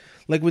headlines.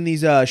 Like when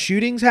these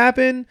shootings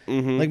happen,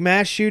 like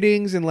mass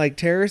shootings and like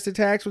terrorist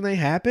attacks, when they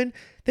happen,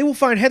 they will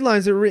find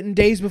headlines that were written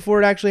days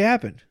before it actually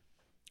happened.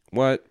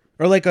 What?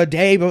 Or like a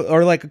day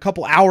or like a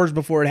couple hours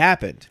before it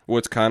happened. Well,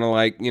 it's kind of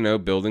like, you know,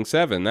 Building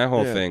 7, that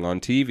whole thing on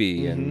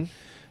TV and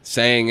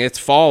saying it's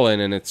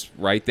fallen and it's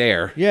right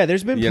there. Yeah,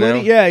 there's been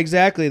plenty. Yeah,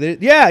 exactly.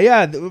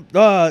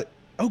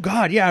 Oh,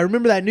 God, yeah, I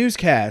remember that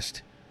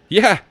newscast.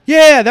 Yeah.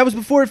 Yeah, that was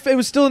before it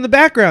was still in the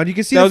background. You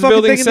can see the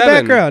fucking thing in the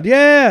background.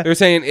 Yeah. They were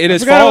saying it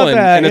has fallen,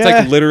 and it's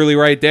like literally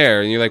right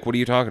there. And you're like, what are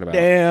you talking about?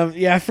 Damn.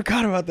 Yeah, I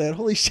forgot about that.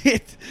 Holy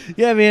shit.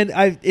 Yeah, man.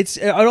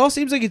 It all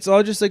seems like it's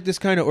all just like this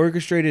kind of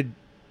orchestrated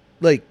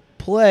like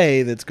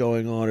play that's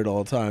going on at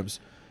all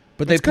times.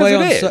 But they play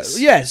on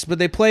but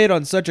they play it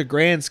on such a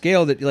grand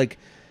scale that like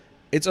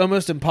it's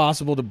almost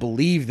impossible to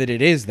believe that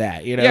it is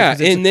that, you know? Yeah,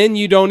 and then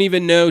you don't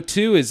even know,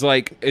 too, is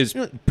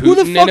Putin who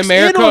the fuck's in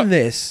America in on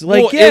this?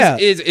 Like,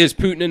 is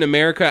Putin and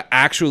America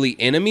actually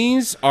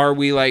enemies? Are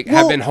we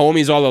have been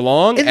homies all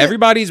along?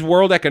 Everybody's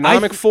World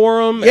Economic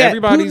Forum.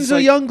 Everybody's Putin's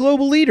a young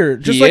global leader,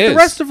 just like the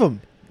rest of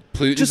them.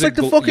 Putin's just like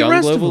the fucking young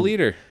rest global of them.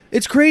 Leader.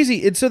 It's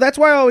crazy. And so that's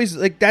why I always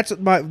like that's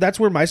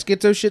where my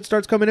schizo shit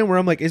starts coming in, where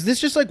I'm like, is this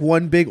just like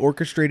one big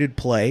orchestrated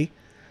play?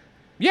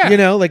 Yeah. You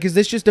know, like, is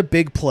this just a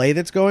big play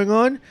that's going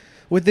on?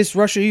 With this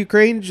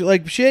Russia-Ukraine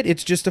like shit,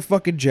 it's just a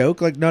fucking joke.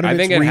 Like none of it's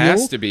real. I think it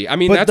has to be. I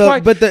mean, that's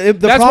why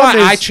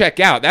I check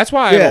out. That's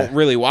why I don't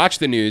really watch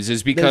the news.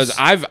 Is because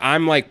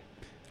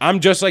I'm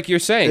just like you're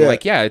saying.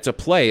 Like, yeah, it's a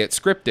play. It's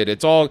scripted.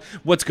 It's all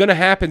what's going to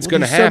happen is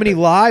going to happen. So many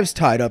lives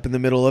tied up in the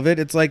middle of it.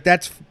 It's like I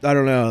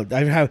don't know.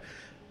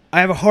 I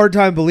have a hard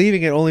time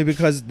believing it only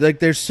because like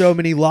there's so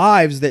many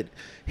lives that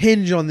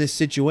hinge on this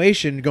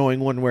situation going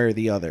one way or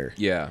the other.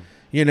 Yeah.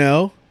 You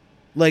know?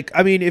 Like,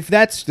 I mean, if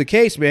that's the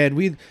case,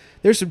 man,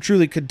 there's some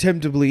truly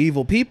contemptibly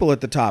evil people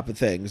at the top of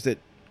things that,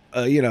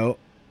 you know,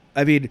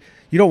 I mean,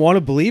 you don't want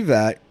to believe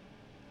that.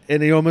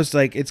 And you almost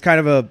like, it's kind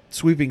of a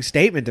sweeping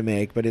statement to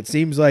make, but it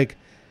seems like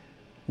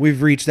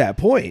we've reached that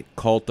point.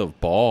 Cult of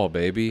Baal,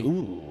 baby.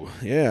 Ooh,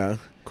 yeah.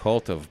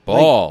 Cult of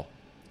Baal. Like,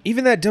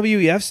 even that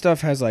WEF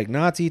stuff has like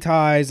Nazi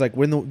ties. Like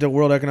when the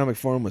World Economic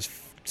Forum was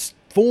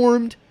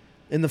formed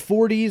in the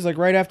 40s, like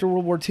right after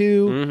World War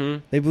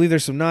II, they believe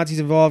there's some Nazis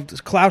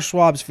involved. Klaus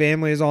Schwab's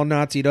family is all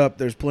Nazi'd up.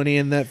 There's plenty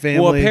in that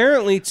family. Well,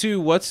 apparently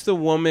too. What's the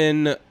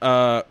woman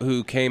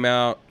who came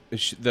out?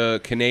 The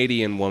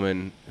Canadian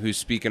woman who's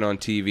speaking on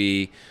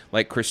TV,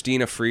 like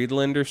Christina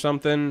Friedland or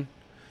something,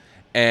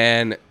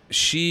 and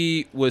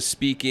she was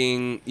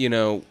speaking, you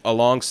know,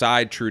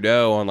 alongside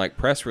Trudeau on like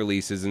press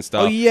releases and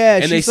stuff. Oh yeah,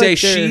 and they say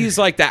she's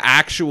like the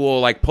actual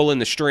like pulling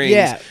the strings.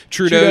 Yeah,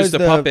 Trudeau's the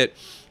puppet.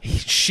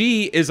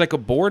 She is like a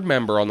board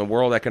member on the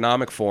World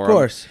Economic Forum. Of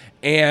course.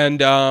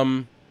 And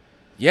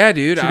yeah,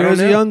 dude, I don't Trudeau's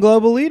know. a young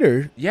global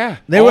leader. Yeah,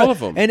 all of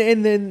them.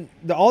 And then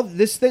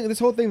this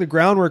whole thing, the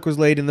groundwork was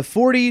laid in the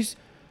 40s.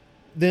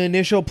 The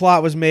initial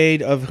plot was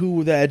made of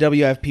who the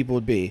WF people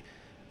would be.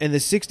 In the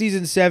 60s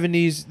and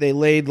 70s, they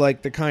laid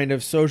like the kind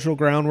of social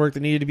groundwork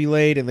that needed to be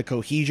laid and the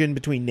cohesion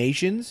between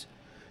nations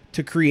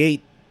to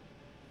create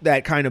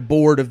that kind of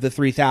board of the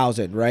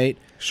 3,000, right?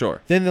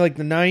 Sure. Then like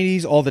the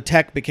 90s, all the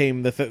tech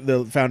became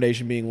the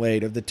foundation being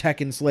laid of the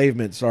tech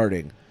enslavement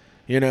starting,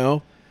 you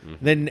know?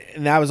 Then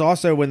and that was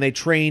also when they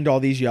trained all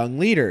these young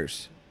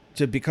leaders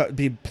to be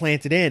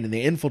planted in, and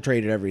they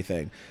infiltrated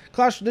everything.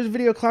 There's a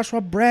video of Klaus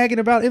Schwab bragging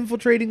about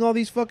infiltrating all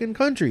these fucking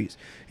countries.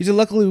 He said,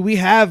 luckily we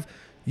have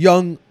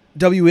young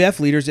WEF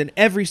leaders in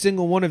every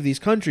single one of these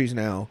countries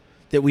now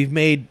that we've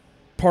made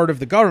part of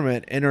the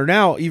government and are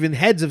now even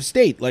heads of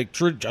state, like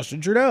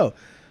Justin Trudeau.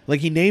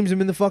 Like, he names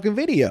him in the fucking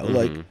video.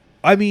 Like,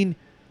 I mean,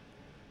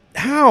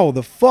 how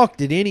the fuck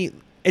did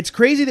it's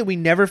crazy that we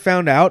never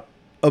found out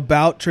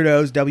about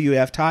Trudeau's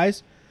WEF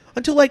ties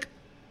until like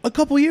a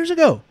couple years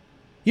ago.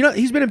 You know,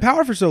 he's been in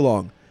power for so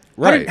long.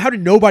 Right. How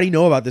did nobody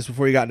know about this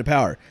before he got into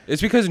power?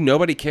 It's because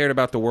nobody cared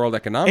about the World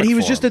Economic Forum. And he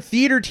was just a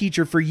theater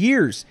teacher for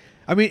years.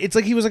 I mean, it's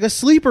like he was like a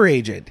sleeper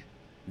agent.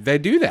 They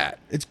do that.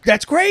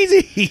 That's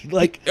crazy.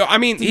 Like, I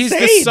mean, he's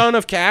insane. the son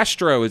of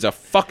Castro. Is a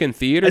fucking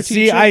theater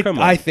See, teacher. Come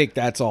on. I think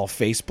that's all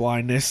face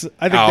blindness.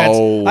 I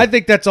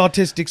think that's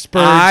autistic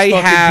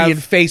Spurs being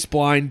face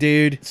blind,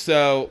 dude.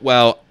 So,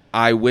 well,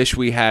 I wish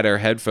we had our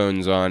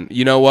headphones on.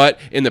 You know what?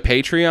 In the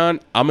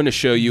Patreon, I'm going to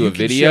show you a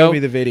video. Show me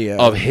the video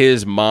of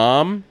his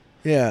mom.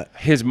 Yeah.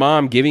 His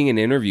mom giving an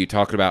interview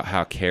talking about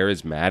how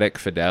charismatic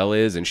Fidel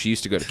is, and she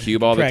used to go to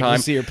Cuba all the time.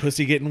 See her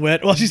pussy getting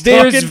wet while she's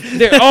talking.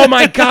 Oh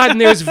my God, and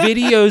there's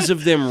videos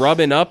of them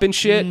rubbing up and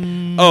shit.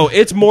 Oh,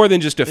 it's more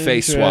than just a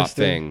face swap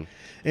thing.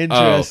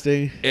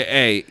 Interesting. Oh,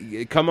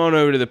 hey, come on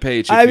over to the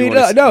page. I mean,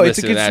 no, it's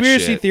a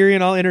conspiracy theory,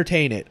 and I'll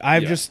entertain it.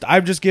 I'm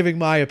just giving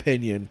my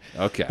opinion.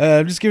 Okay,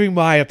 I'm just giving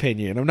my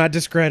opinion. I'm not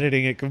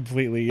discrediting it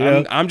completely. You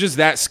know? I'm just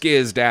that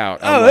skizzed out.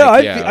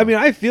 I mean,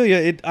 I feel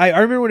you. I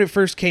remember when it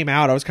first came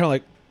out, I was kind of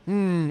like,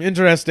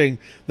 interesting.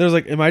 There's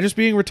like, am I just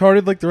being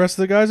retarded like the rest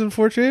of the guys on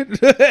 4chan?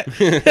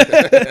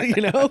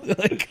 You know,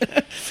 like,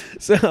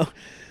 so,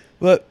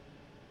 but.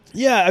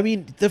 Yeah, I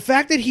mean, the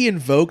fact that he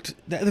invoked...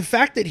 The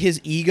fact that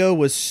his ego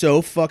was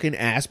so fucking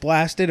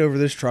ass-blasted over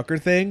this trucker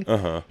thing,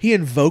 he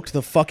invoked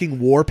the fucking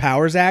War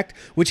Powers Act,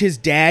 which his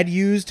dad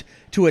used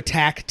to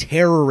attack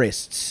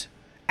terrorists.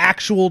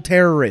 Actual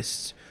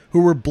terrorists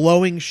who were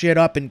blowing shit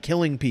up and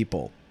killing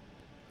people.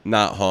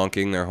 Not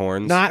honking their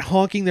horns? Not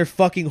honking their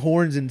fucking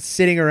horns and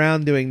sitting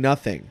around doing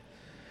nothing.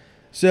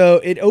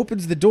 So it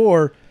opens the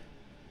door...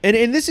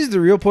 And this is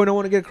the real point I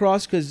want to get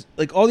across, because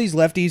like all these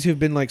lefties who've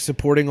been like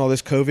supporting all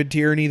this COVID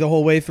tyranny the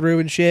whole way through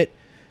and shit,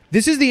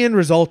 this is the end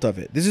result of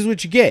it. This is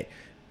what you get.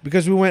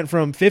 Because we went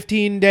from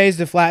 15 days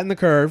to flatten the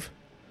curve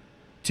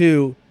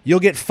to you'll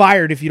get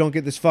fired if you don't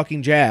get this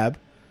fucking jab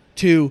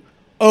to,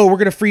 oh, we're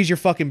going to freeze your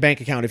fucking bank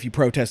account if you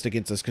protest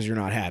against us because you're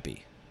not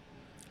happy.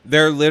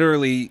 They're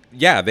literally,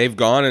 they've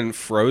gone and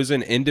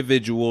frozen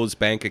individuals'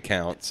 bank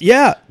accounts.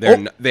 Yeah.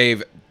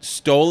 They've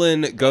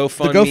stolen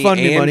GoFundMe,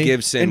 GoFundMe and money.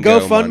 GiveSend and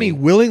GoFundMe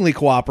willingly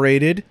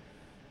cooperated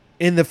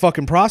in the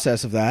fucking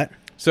process of that.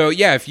 So,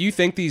 yeah, if you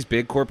think these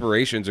big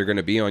corporations are going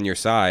to be on your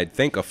side,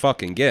 think a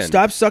fucking again.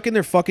 Stop sucking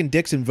their fucking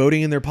dicks and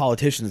voting in their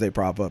politicians they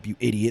prop up, you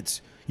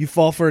idiots. You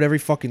fall for it every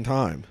fucking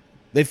time.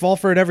 They fall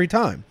for it every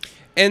time.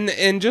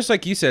 And just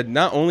like you said,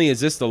 not only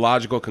is this the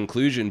logical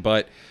conclusion,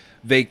 but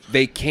they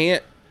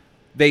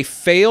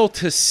fail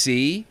to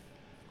see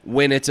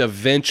when it's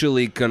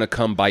eventually going to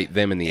come bite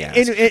them in the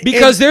ass.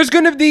 Because there's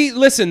going to be,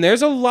 listen,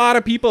 there's a lot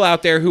of people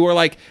out there who are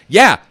like,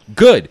 yeah,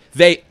 good.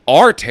 They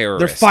are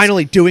terrorists. They're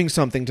finally doing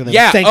something to them.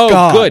 Yeah, Thank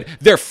God. Good.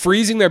 They're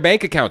freezing their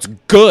bank accounts.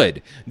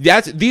 Good.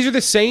 These are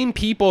the same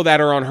people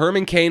that are on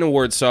Herman Cain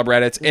Award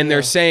subreddits, and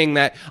they're saying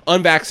that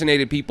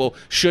unvaccinated people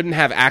shouldn't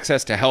have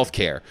access to health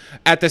care.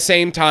 At the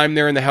same time,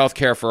 they're in the health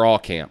care for all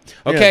camp.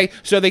 Okay? Yeah.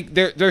 So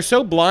they're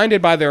so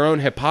blinded by their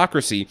own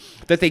hypocrisy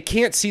that they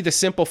can't see the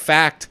simple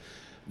fact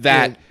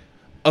that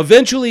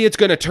eventually it's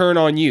going to turn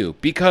on you,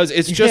 because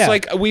it's just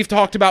like we've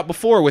talked about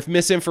before with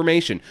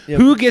misinformation.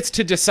 Who gets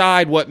to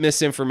decide what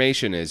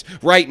misinformation is?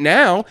 Right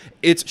now,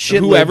 it's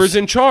whoever's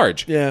in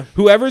charge. Yeah.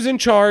 Whoever's in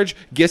charge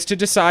gets to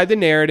decide the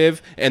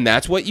narrative, and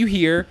that's what you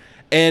hear.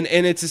 And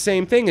it's the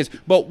same thing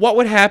but what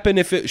would happen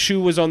if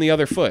shoe was on the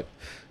other foot?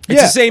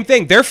 It's the same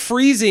thing. They're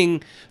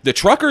freezing the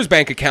truckers'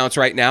 bank accounts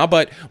right now,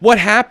 but what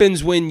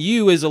happens when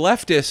you, as a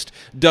leftist,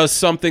 does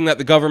something that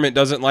the government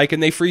doesn't like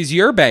and they freeze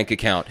your bank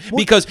account?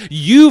 Because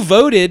you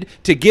voted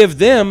to give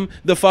them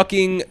the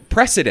fucking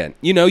precedent.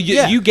 You know,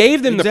 you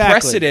gave them the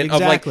precedent of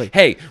like,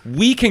 hey,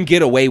 we can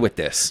get away with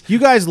this. You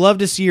guys love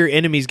to see your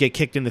enemies get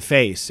kicked in the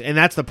face, and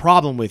that's the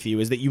problem with you,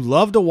 is that you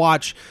love to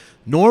watch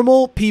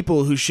normal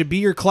people who should be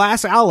your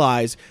class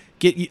allies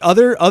get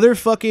other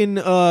fucking...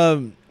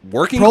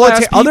 working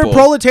class people. Other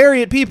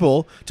proletariat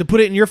people, to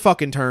put it in your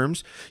fucking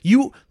terms.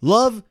 You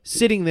love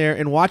sitting there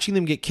and watching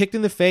them get kicked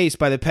in the face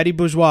by the petty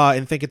bourgeois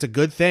and think it's a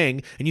good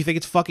thing, and you think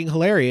it's fucking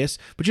hilarious,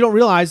 but you don't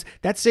realize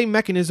that same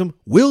mechanism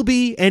will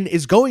be and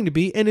is going to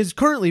be and is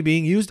currently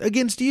being used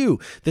against you.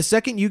 The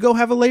second you go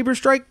have a labor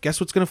strike, guess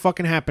what's going to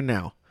fucking happen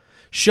now?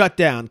 Shut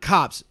down.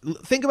 Cops.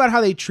 Think about how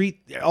they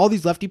treat all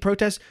these lefty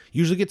protests.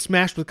 Usually get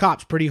smashed with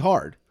cops pretty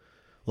hard.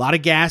 A lot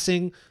of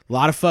gassing, a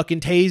lot of fucking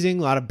tasing,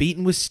 a lot of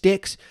beating with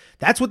sticks.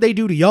 That's what they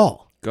do to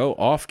y'all. Go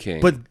off, King.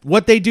 But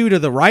what they do to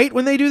the right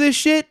when they do this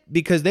shit,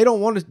 because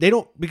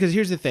because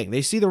here's the thing.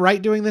 They see the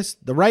right doing this.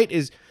 The right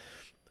is,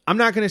 I'm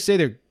not going to say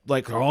they're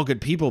all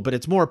good people, but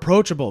it's more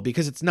approachable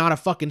because it's not a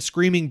fucking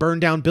screaming burn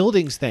down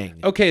buildings thing.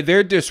 Okay,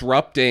 they're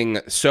disrupting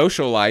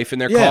social life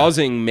and they're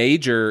causing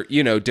major,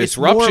 disruption. It's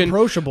more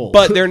approachable.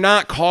 But they're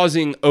not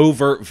causing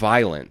overt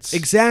violence.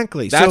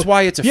 Exactly. That's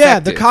why it's effective. Yeah,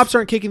 the cops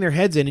aren't kicking their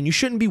heads in, and you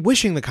shouldn't be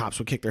wishing the cops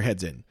would kick their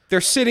heads in.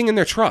 They're sitting in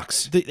their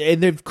trucks.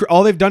 And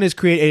all they've done is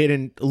create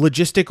a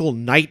logistical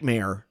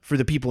nightmare for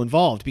the people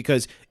involved,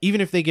 because even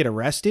if they get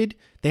arrested,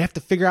 they have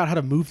to figure out how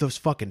to move those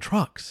fucking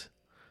trucks.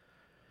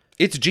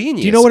 It's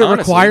genius. Do you know what it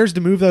requires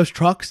to move those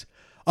trucks?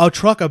 A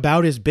truck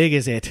about as big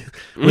as it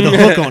with a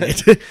hook on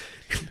it.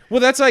 Well,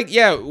 that's like,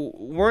 I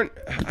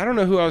don't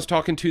know who I was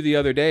talking to the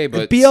other day,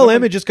 but if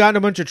BLM had just gotten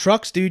a bunch of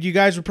trucks, dude, you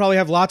guys would probably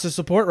have lots of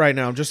support right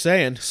now. I'm just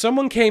saying.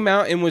 Someone came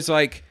out and was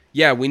like,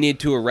 yeah, we need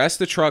to arrest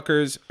the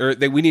truckers, or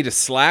we need to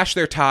slash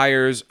their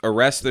tires,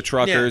 arrest the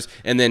truckers,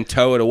 and then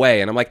tow it away.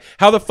 And I'm like,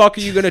 how the fuck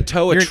are you going to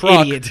tow a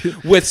truck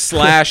with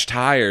slashed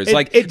tires?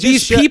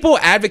 These people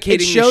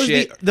advocating this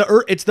shit.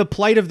 It's the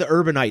plight of the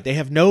urbanite. They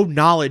have no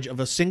knowledge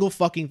of a single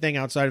fucking thing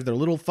outside of their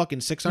little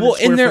fucking 600 square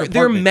foot apartment.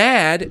 They're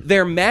mad.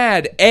 They're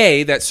mad,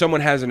 A, that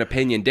someone has an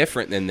opinion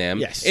different than them.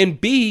 Yes. And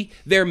B,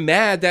 they're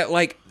mad that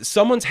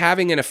someone's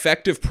having an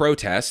effective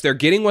protest. They're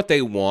getting what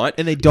they want.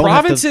 And they don't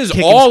Provinces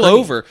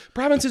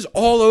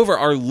all over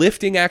are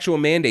lifting actual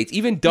mandates.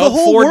 Even Doug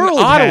Ford in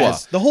Ottawa.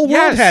 The whole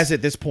world has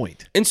at this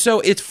point. And so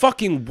it's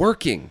fucking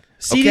working.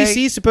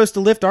 CDC is supposed to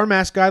lift our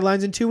mask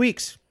guidelines in 2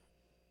 weeks.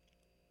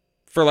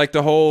 For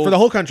the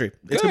whole country.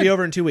 Good. It's going to be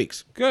over in 2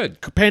 weeks. Good.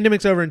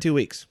 Pandemic's over in 2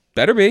 weeks.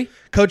 Better be.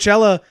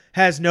 Coachella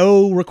has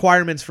no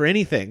requirements for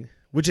anything,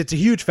 which it's a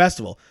huge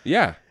festival.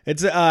 Yeah.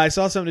 It's I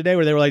saw something today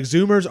where they were like,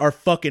 Zoomers are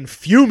fucking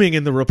fuming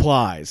in the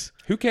replies.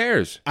 Who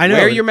cares? I know.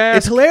 Wear your mask.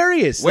 It's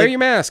hilarious. Wear your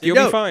mask.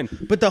 You'll be fine.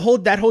 But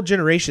that whole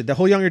generation, the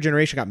whole younger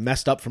generation got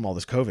messed up from all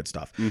this COVID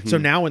stuff. Mm-hmm. So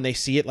now when they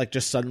see it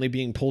just suddenly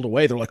being pulled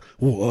away, they're like,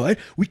 what?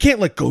 We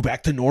can't go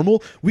back to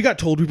normal. We got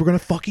told we were going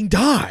to fucking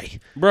die.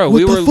 Bro,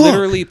 we were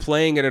literally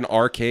playing at an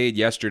arcade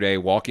yesterday,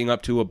 walking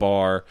up to a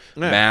bar,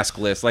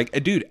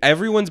 maskless. Dude,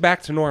 everyone's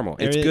back to normal.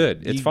 It's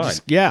good. It's fine.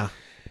 Yeah.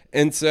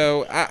 And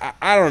so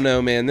I don't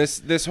know, man.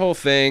 This whole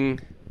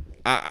thing,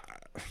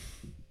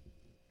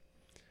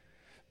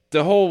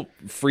 the whole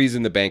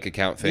freezing the bank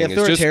account thing is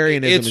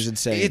authoritarianism is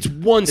insane. It's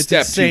one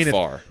step too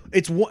far.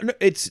 It's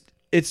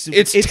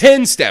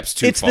 10 steps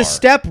too far. It's the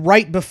step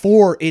right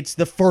before it's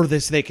the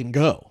furthest they can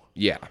go.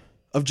 Yeah.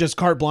 Of just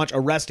carte blanche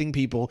arresting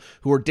people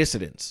who are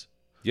dissidents.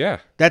 Yeah.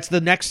 That's the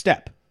next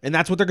step. And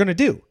that's what they're going to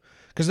do.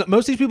 Because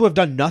most of these people have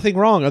done nothing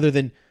wrong other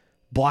than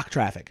block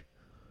traffic.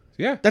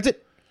 Yeah. That's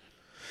it.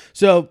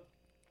 So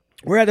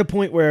we're at a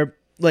point where,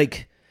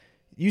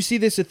 you see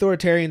this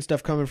authoritarian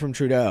stuff coming from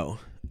Trudeau,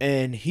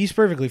 and he's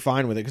perfectly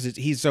fine with it because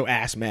he's so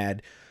ass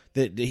mad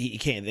that they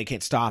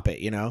can't stop it,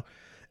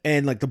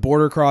 And the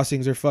border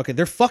crossings are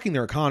they're fucking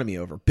their economy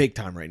over big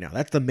time right now.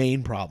 That's the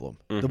main problem.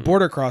 Mm-hmm. The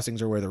border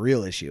crossings are where the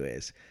real issue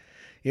is.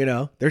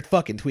 They're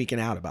fucking tweaking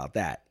out about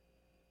that.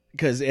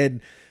 And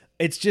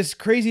it's just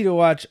crazy to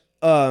watch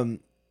the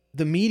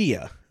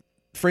media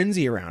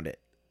frenzy around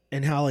it,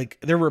 and how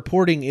their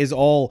reporting is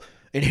all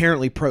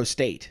inherently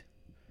pro-state.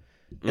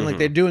 And like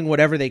they're doing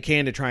whatever they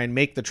can to try and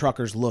make the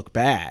truckers look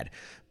bad.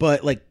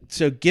 But like,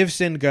 so Give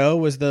Sin Go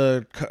was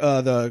the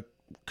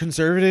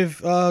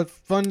conservative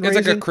fundraising. It's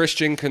like a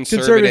Christian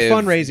conservative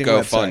fundraising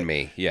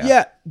GoFundMe. website.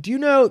 Yeah. Do you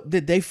know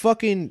that they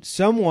fucking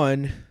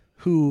someone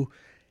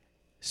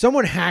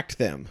hacked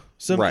them?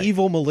 Some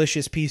evil,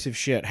 malicious piece of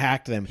shit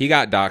hacked them. He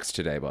got doxxed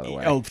today, by the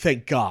way. Oh,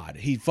 thank God.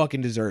 He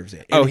fucking deserves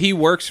it. And he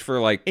works for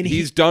like,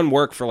 he's done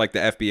work for like the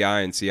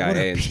FBI and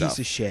CIA and stuff. What a piece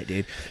of shit,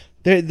 dude.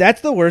 That's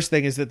the worst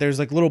thing is that there's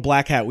like little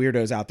black hat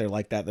weirdos out there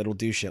like that that'll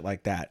do shit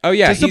like that. Oh,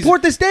 yeah. To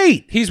support the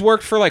state. He's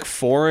worked for like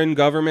foreign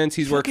governments.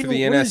 He's worked for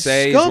the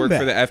NSA. He's worked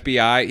for the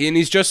FBI. And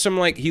he's just some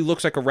like, he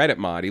looks like a Reddit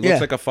mod. He looks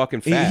like a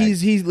fucking fag.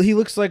 He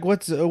looks like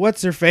what's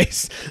her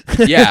face?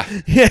 Yeah.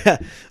 Yeah.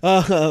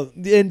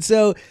 And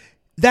so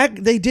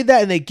they did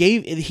that and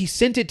he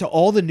sent it to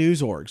all the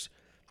news orgs.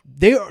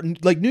 They are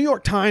like New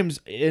York Times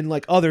and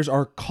like others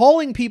are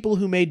calling people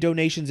who made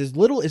donations as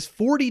little as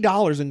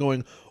 $40 and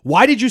going,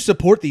 why did you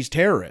support these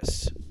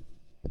terrorists?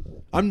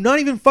 I'm not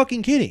even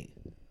fucking kidding.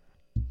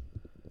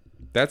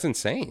 That's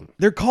insane.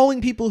 They're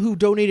calling people who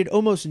donated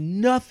almost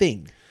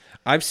nothing.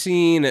 I've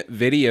seen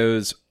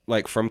videos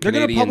like from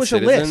Canadian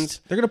citizens. A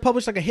list. They're going to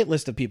publish like a hit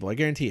list of people. I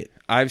guarantee it.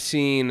 I've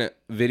seen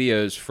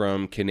videos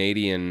from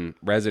Canadian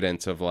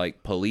residents of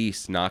like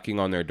police knocking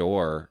on their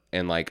door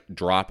and like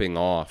dropping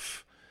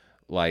off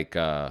like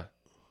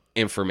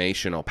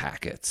informational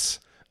packets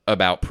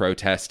about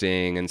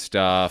protesting and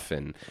stuff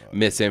and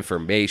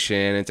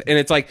misinformation and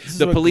it's like this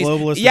the is police what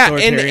globalist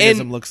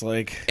authoritarianism looks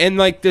like. And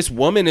like this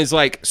woman is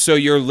like, so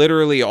you're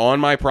literally on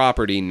my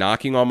property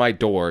knocking on my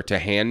door to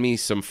hand me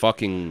some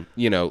fucking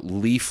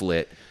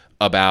leaflet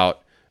about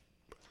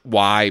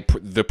why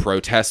the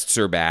protests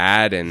are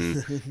bad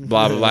and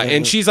blah blah blah.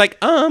 And she's like,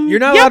 you're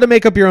not allowed to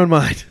make up your own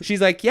mind.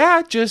 She's like,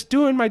 yeah, just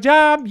doing my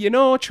job,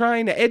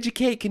 trying to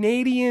educate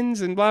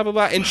Canadians and blah blah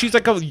blah. And she's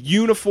like a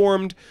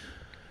uniformed,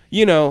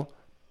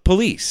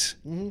 police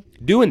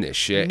doing this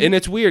shit. And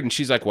it's weird. And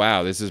she's like,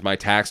 wow, this is my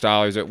tax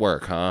dollars at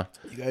work, huh?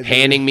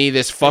 Handing me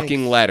this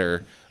fucking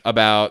letter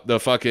about the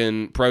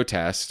fucking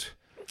protest.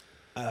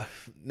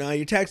 No,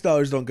 your tax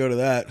dollars don't go to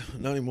that.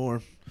 Not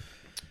anymore.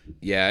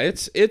 Yeah,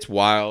 it's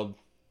wild.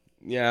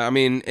 Yeah, I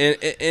mean,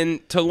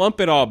 and to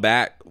lump it all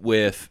back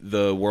with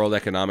the World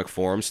Economic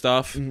Forum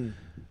stuff,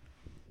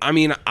 I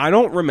mean, I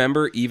don't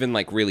remember even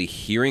like really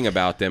hearing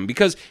about them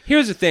because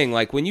here's the thing,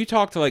 like when you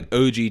talk to like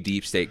OG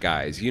deep state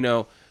guys,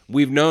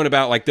 we've known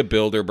about like the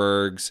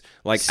Bilderbergs,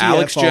 like CFR,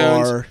 Alex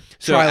Jones.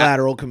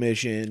 Trilateral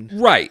Commission.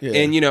 Right. Yeah.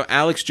 And,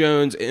 Alex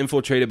Jones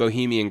infiltrated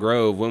Bohemian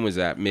Grove. When was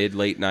that?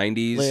 Mid-late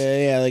 90s?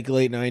 Yeah, like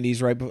late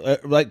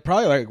 90s,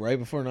 probably like right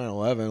before 9/11,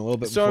 a little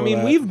bit before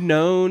that. We've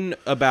known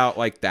about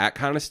like that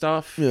kind of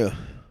stuff. Yeah.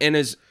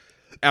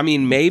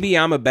 And maybe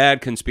I'm a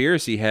bad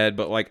conspiracy head,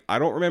 but like I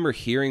don't remember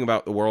hearing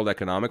about the World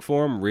Economic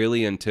Forum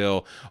really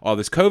until all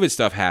this COVID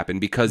stuff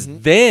happened because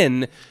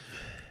then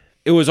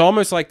it was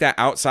almost like that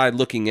outside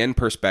looking in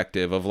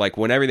perspective of like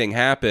when everything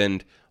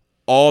happened,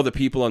 all the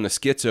people on the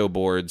schizo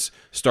boards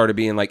started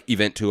being like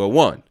Event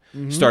 201.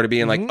 Started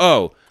being like,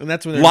 oh, and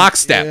that's when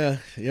lockstep.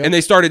 And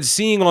they started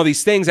seeing all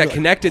these things that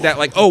connected that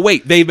like, oh,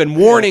 wait, they've been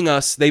warning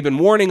us. They've been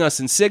warning us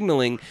and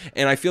signaling.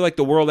 And I feel like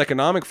the World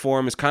Economic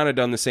Forum has kind of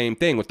done the same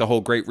thing with the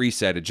whole Great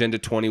Reset, Agenda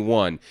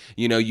 21.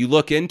 You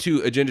look into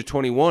Agenda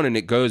 21 and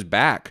it goes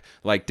back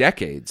like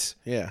decades.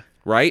 Yeah.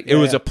 Right? Yeah. It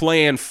was a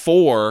plan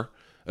for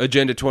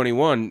Agenda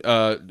 21.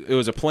 It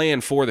was a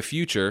plan for the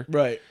future.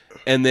 Right.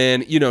 And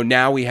then,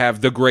 now we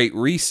have the Great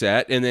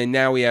Reset. And then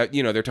now we have,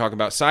 they're talking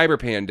about cyber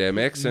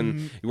pandemics.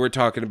 And we're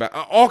talking about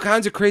all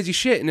kinds of crazy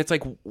shit. And it's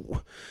like,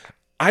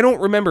 I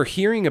don't remember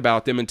hearing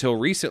about them until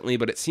recently,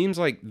 but it seems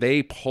like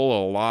they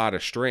pull a lot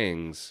of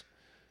strings.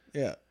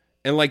 Yeah.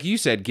 And like you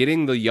said,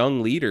 getting the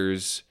young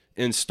leaders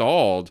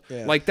installed,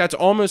 like that's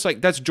almost like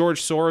that's George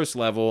Soros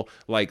level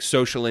like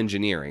social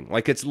engineering.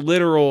 Like it's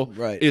literal,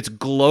 it's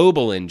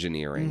global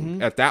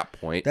engineering at that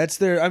point. That's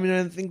I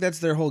think that's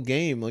their whole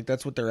game. Like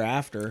that's what they're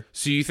after.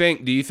 So do you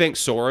think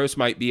Soros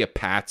might be a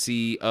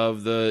patsy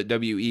of the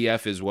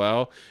WEF as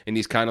well, and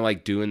he's kind of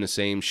like doing the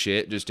same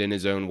shit just in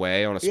his own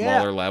way on a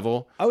smaller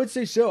level? I would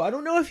say so. I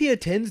don't know if he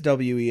attends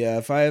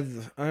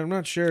WEF. I'm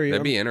not sure.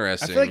 That'd be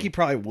interesting. I feel like he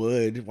probably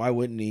would. Why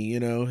wouldn't he?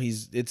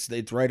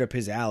 It's right up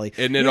his alley.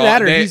 And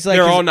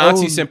they're all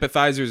Nazi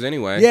sympathizers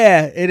anyway.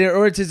 Yeah,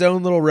 or it's his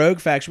own little rogue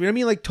faction. I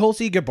mean, like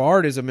Tulsi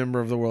Gabbard is a member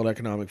of the World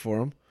Economic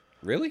Forum.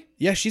 Really?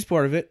 Yeah, she's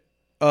part of it.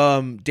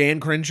 Dan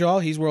Crenshaw,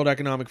 he's World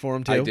Economic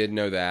Forum too. I did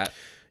know that.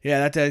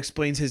 Yeah, that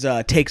explains his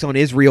takes on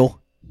Israel.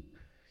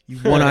 You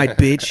one-eyed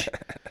bitch.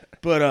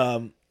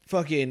 But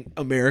fucking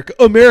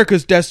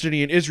America's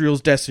destiny and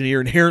Israel's destiny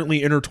are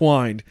inherently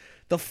intertwined.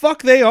 The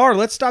fuck they are.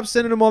 Let's stop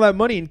sending them all that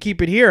money and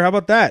keep it here. How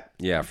about that?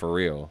 Yeah, for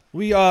real.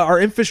 We our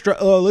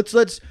infrastructure.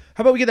 Let's.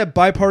 How about we get that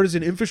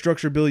bipartisan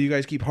infrastructure bill you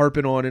guys keep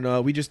harping on,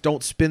 and we just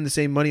don't spend the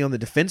same money on the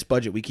defense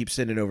budget we keep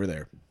sending over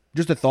there.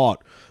 Just a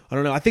thought. I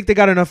don't know. I think they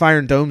got enough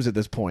Iron Domes at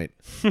this point.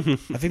 I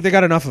think they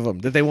got enough of them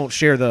that they won't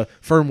share the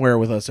firmware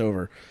with us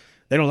over.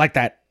 They don't like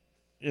that.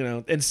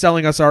 and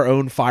selling us our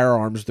own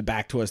firearms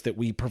back to us that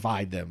we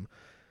provide them.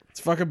 It's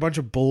a fucking bunch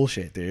of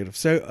bullshit, dude.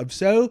 I'm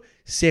so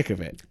sick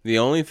of it. The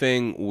only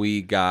thing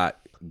we got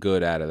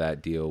good out of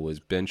that deal was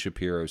Ben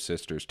Shapiro's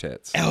sister's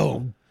tits.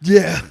 Oh,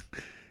 yeah.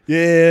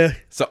 Yeah.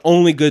 It's the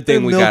only good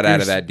thing we got out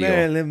of that deal.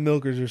 Man, them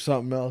milkers are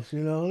something else,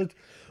 We're going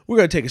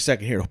to take a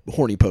second here,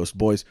 horny post,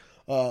 boys.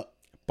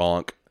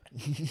 Bonk.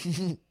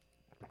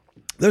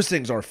 Those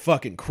things are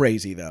fucking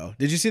crazy, though.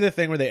 Did you see the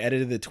thing where they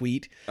edited the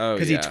tweet? Oh,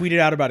 because he tweeted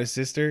out about his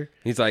sister.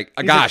 He's like,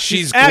 He's gosh, like,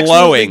 she's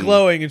absolutely glowing.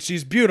 glowing, and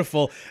she's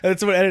beautiful. And then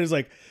someone edited is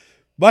like,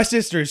 my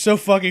sister is so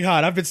fucking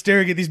hot. I've been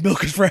staring at these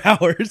milkers for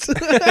hours.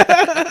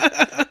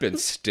 I've been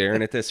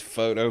staring at this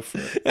photo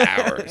for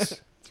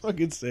hours. It's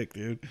fucking sick,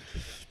 dude.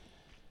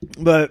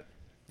 But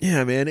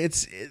yeah, man,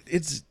 it's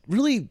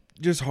really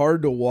just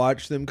hard to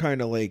watch them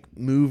kind of like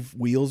move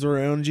wheels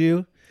around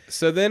you.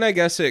 So then I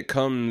guess it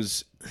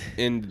comes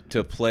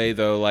into play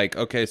though, like,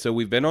 okay, so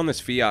we've been on this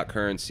fiat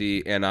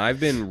currency and I've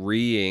been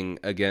reeing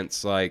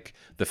against like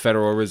the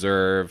Federal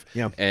Reserve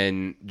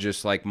and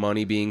just like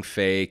money being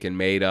fake and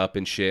made up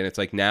and shit. And it's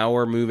like now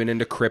we're moving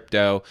into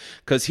crypto.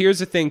 Because here's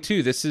the thing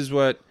too, this is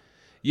what,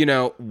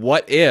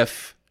 what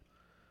if,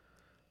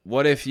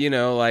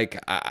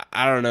 like,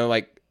 I don't know,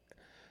 like,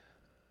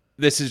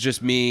 this is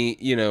just me,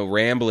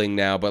 rambling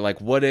now, but like,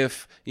 what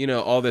if,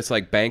 all this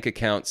like bank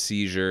account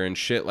seizure and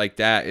shit like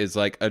that is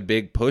like a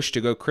big push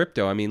to go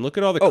crypto? I mean, look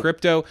at all the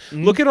crypto,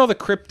 look at all the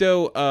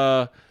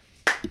crypto,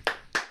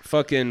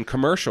 fucking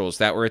commercials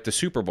that were at the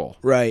Super Bowl.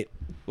 Right.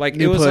 Like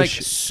it was push. Like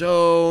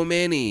so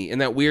many,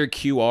 and that weird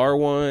QR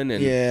one,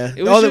 and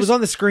it was that was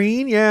on the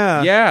screen.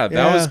 Yeah,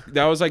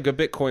 that was like a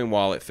Bitcoin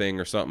wallet thing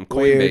or something,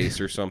 Coinbase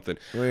or something.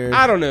 Weird.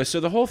 I don't know.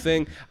 So the whole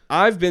thing,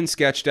 I've been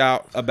sketched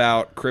out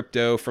about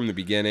crypto from the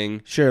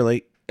beginning,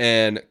 surely,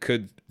 and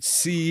could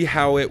see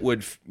how it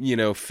would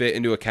fit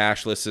into a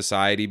cashless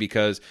society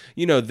because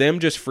them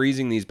just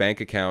freezing these bank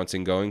accounts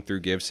and going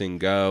through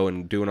GiveSendGo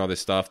and doing all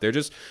this stuff, they're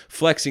just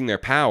flexing their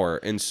power,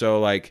 and so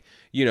like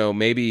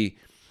maybe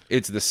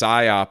it's the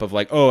psyop of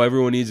like, oh,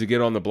 everyone needs to get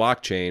on the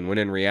blockchain, when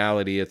in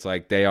reality it's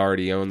like they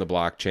already own the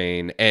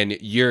blockchain, and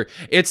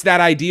it's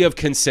that idea of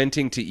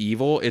consenting to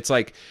evil. It's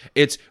like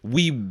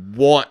we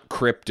want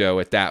crypto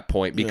at that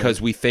point because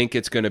we think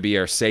it's going to be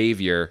our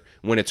savior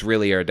when it's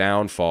really our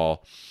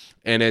downfall.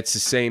 And it's the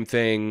same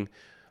thing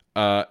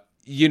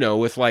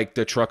with like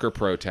the trucker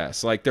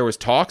protests. Like there was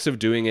talks of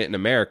doing it in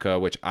America,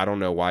 which I don't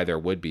know why there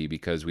would be,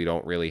 because we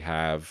don't really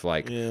have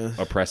like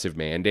oppressive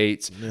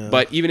mandates.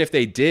 But even if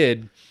they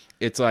did,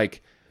 it's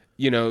like,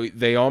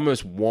 they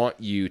almost want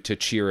you to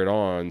cheer it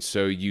on,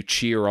 so you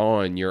cheer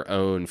on your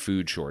own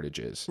food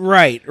shortages.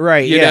 Right.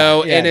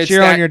 And it's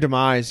cheer on your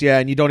demise,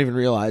 and you don't even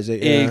realize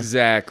it. Yeah.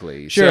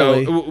 Exactly.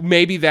 Surely. So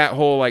maybe that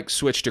whole like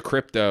switch to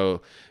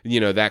crypto,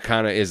 that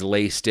kind of is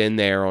laced in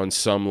there on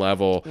some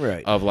level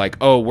of like,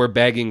 oh, we're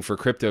begging for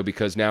crypto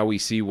because now we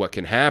see what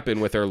can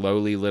happen with our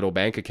lowly little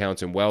bank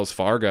accounts in Wells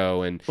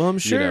Fargo. And well, I'm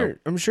sure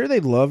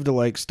they'd love to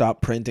like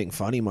stop printing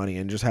funny money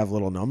and just have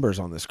little numbers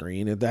on the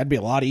screen. That'd be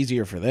a lot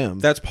easier for them.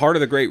 That's part of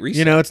the Great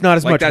Reset. It's not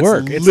as much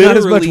work. It's not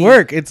as much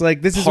work. It's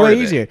like, this is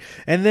way easier.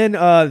 And then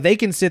they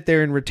can sit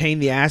there and retain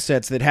the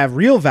assets that have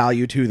real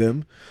value to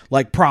them,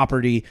 like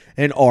property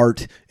and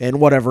art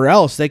and whatever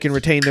else. They can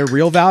retain their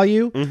real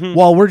value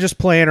while we're just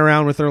playing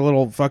around with their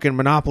little fucking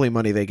Monopoly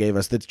money they gave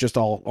us that's just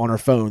all on our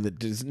phone, that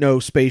does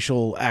no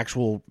spatial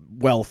actual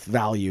wealth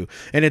value,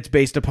 and it's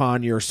based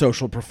upon your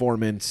social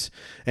performance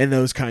and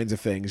those kinds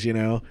of things.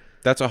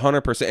 That's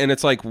 100%. And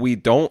it's like, we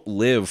don't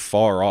live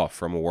far off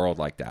from a world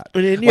like that.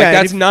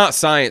 That's not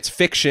science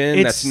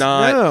fiction. That's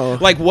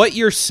not like what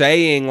you're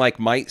saying, like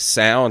might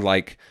sound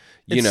like,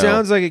 it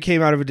sounds like it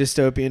came out of a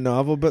dystopian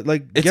novel, but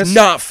like, it's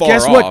not far off.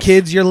 Guess what,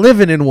 kids? You're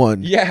living in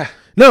one. Yeah.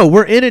 No,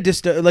 we're in a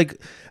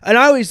and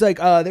I always like,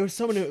 there was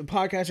someone, a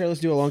podcaster I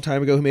listened to a long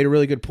time ago, who made a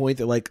really good point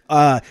that like,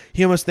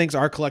 he almost thinks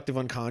our collective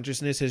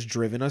unconsciousness has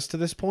driven us to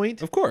this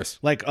point. Of course.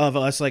 Like, of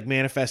us like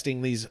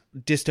manifesting these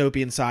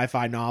dystopian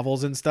sci-fi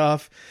novels and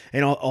stuff,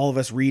 and all of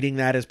us reading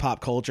that as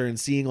pop culture and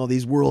seeing all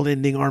these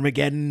world-ending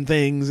Armageddon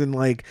things, and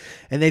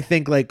they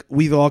think like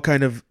we've all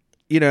kind of,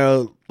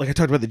 like I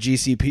talked about the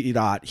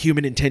GCP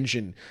human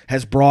intention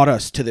has brought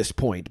us to this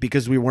point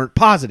because we weren't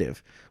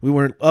positive. We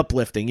weren't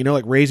uplifting,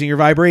 like raising your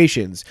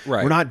vibrations.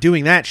 Right. We're not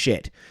doing that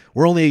shit.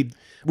 We're only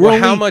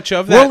how much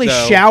of that, we're only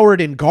showered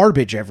in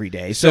garbage every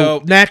day.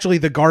 So naturally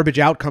the garbage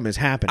outcome is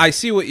happening. I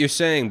see what you're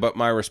saying, but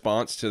my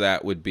response to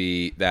that would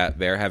be that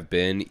there have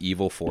been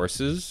evil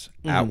forces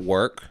at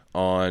work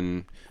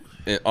on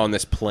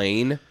this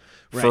plane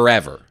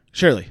forever.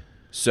 Surely.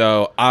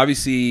 So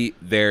obviously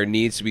there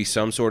needs to be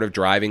some sort of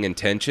driving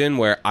intention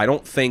where I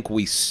don't think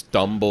we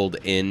stumbled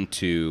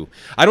into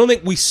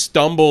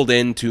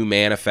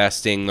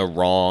manifesting the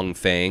wrong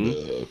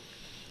thing.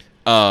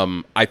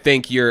 I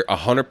think you're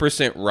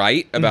 100%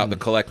 right about the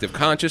collective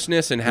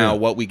consciousness and how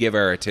what we give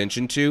our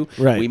attention to,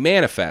 we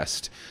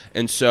manifest.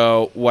 And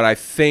so what I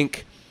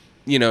think,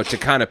 to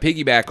kind of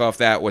piggyback off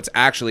that, what's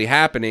actually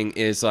happening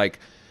is like,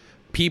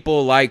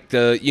 people like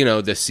the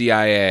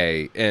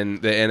CIA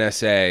and the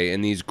NSA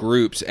and these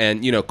groups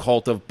and,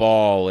 Cult of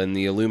Baal and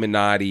the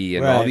Illuminati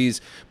and all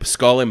these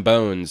Skull and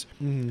Bones,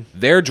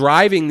 they're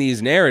driving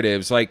these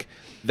narratives. Like,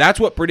 that's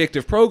what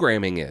predictive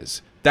programming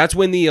is. That's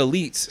when the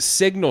elites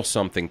signal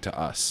something to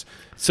us.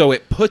 So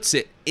it puts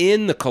it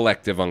in the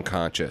collective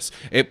unconscious.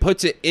 It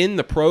puts it in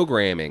the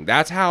programming.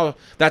 That's how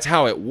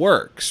it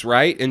works,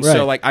 right? And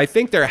so, like, I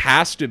think there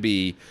has to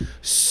be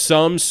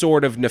some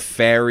sort of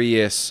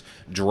nefarious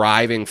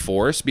driving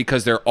force,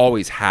 because there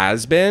always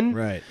has been.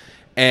 Right.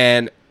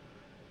 And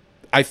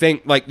I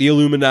think, like, the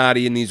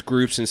Illuminati and these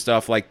groups and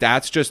stuff, like,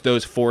 that's just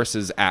those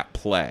forces at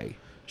play.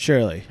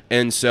 Surely.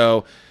 And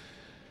so,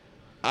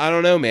 I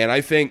don't know, man.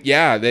 I think,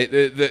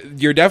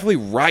 you're definitely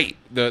right.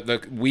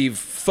 We've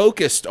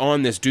focused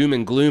on this doom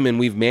and gloom, and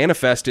we've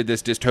manifested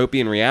this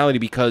dystopian reality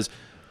because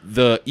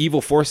the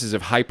evil forces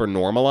have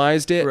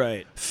hyper-normalized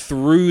it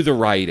through the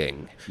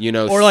writing,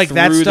 or like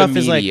that stuff the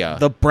is like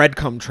the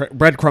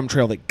breadcrumb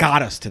trail that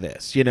got us to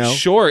this,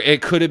 Sure,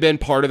 it could have been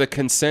part of the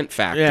consent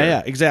factor.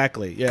 Yeah,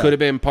 exactly. Yeah, could have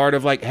been part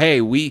of like, hey,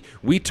 we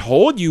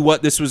told you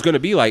what this was going to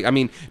be like. I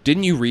mean,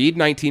 didn't you read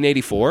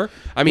 1984?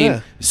 I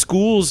mean,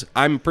 schools.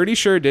 I'm pretty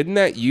sure didn't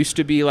that used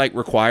to be like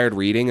required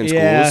reading in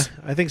schools?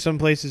 I think some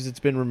places it's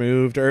been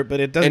removed, but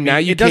it doesn't. And now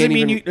it doesn't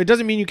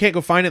mean you can't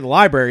go find it in the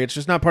library. It's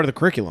just not part of the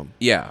curriculum.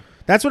 Yeah.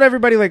 That's what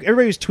everybody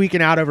was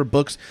tweaking out over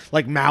books,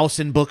 like Mouse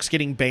and books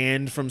getting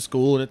banned from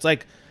school. And it's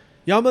like,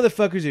 y'all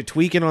motherfuckers are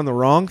tweaking on the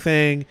wrong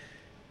thing.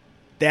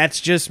 That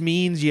just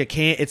means you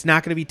can't, it's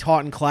not going to be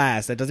taught in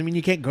class. That doesn't mean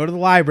you can't go to the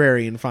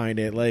library and find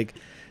it. Like,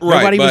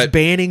 nobody was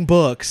banning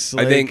books.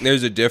 I think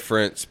there's a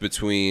difference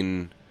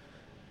between,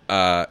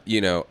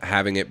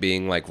 having it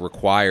being like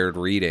required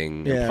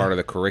reading and part of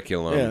the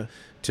curriculum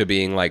to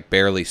being like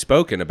barely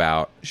spoken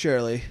about.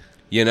 Surely.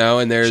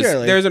 And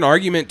there's an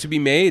argument to be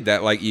made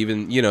that, like,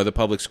 even, the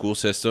public school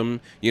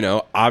system,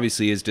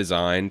 obviously is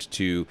designed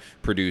to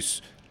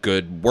produce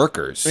good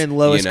workers. And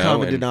lowest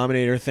common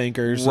denominator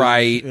thinkers.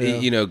 Right.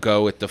 And,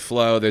 go with the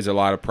flow. There's a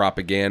lot of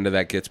propaganda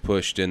that gets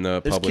pushed in the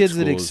public schools. There's kids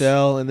that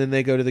excel, and then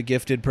they go to the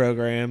gifted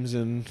programs,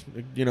 and,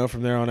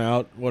 from there on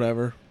out,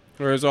 whatever.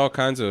 There's all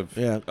kinds of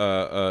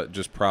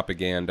just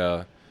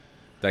propaganda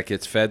that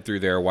gets fed through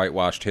their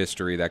whitewashed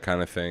history, that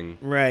kind of thing.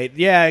 Right.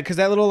 Yeah, because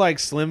that little, like,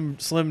 slim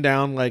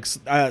down, like,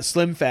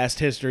 slim fast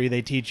history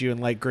they teach you in,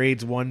 like,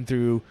 grades 1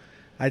 through,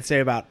 I'd say,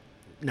 about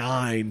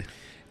 9.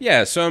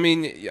 Yeah, so, I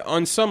mean,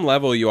 on some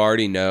level, you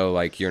already know,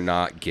 like, you're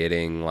not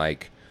getting,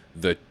 like,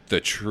 the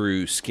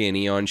true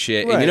skinny on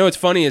shit. Right. And, what's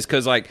funny is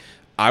because, like,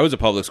 I was a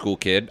public school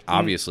kid,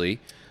 obviously,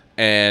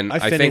 and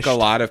I think a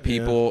lot of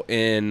people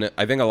in,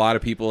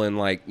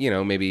 like,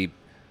 maybe,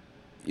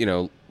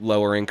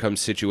 lower income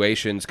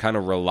situations kind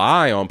of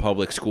rely on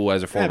public school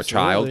as a form of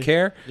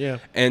childcare. Yeah.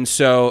 And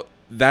so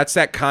that's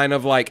that kind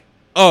of like,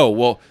 oh,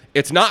 well,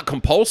 it's not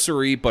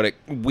compulsory, but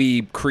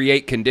we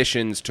create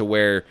conditions to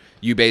where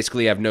you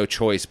basically have no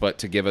choice but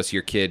to give us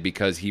your kid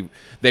because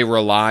they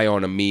rely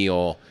on a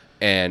meal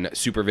and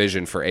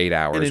supervision for 8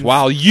 hours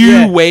while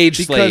you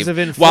wage slave. Because of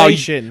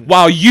inflation.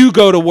 While you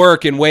go to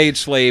work and wage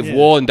slave,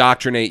 we'll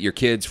indoctrinate your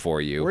kids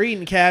for you. We're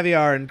eating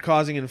caviar and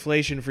causing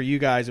inflation for you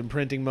guys and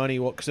printing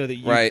money so that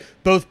you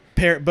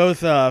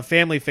both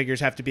family figures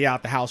have to be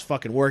out the house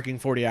fucking working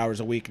 40 hours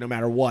a week no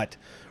matter what,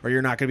 or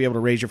you're not going to be able to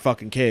raise your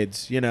fucking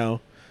kids,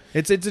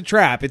 It's a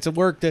trap. It's a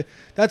work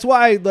that's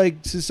why,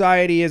 like,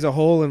 society as a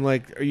whole and,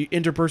 like,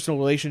 interpersonal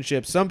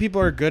relationships, some people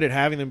are good at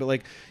having them, but,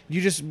 like, you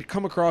just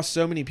come across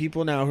so many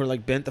people now who are,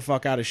 like, bent the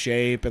fuck out of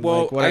shape and,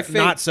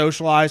 not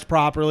socialized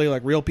properly,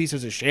 like, real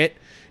pieces of shit,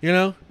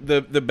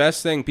 The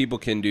best thing people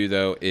can do,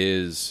 though,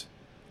 is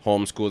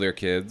homeschool their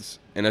kids.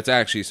 And that's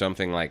actually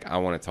something, like, I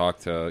want to talk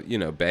to,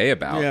 Bay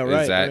about.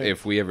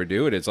 If we ever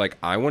do it, it's like,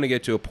 I want to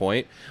get to a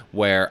point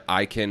where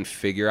I can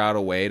figure out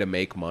a way to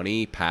make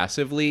money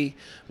passively,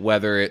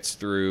 whether it's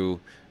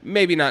through,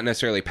 maybe not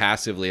necessarily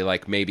passively,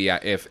 like maybe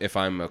if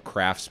I'm a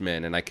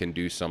craftsman and I can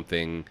do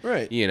something,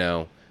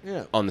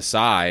 on the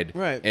side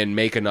and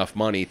make enough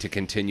money to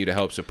continue to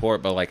help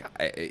support. But, like,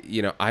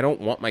 I don't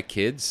want my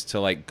kids to,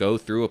 like, go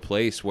through a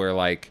place where,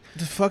 like,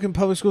 the fucking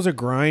public schools are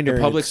grinder.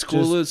 The public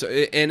school is,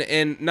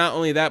 and not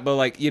only that, but,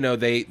 like,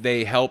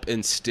 they help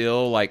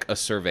instill, like, a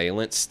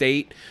surveillance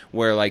state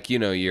where, like,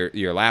 your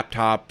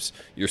laptops,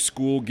 your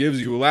school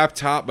gives you a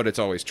laptop, but it's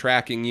always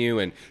tracking you,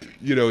 and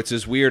it's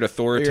this weird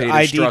authoritative your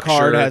ID structure.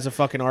 card has a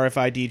fucking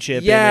RFID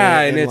chip.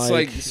 Yeah, in it, and it's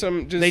like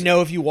some. Just, they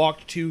know if you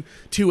walked 2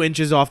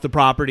 inches off the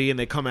property, and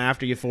they come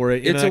after you for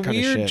it. It's a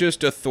weird,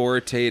 just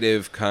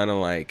authoritative kind of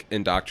like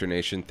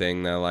indoctrination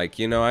thing that, like,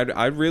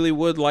 I really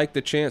would like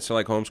the chance to,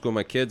 like, homeschool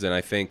my kids, and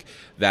I think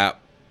that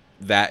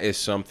is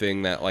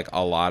something that, like,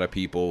 a lot of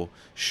people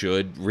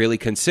should really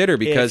consider,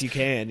 because if you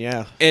can,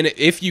 and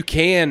if you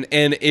can,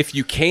 and if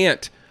you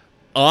can't,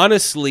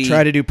 honestly,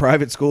 try to do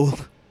private school.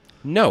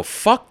 No,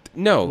 fuck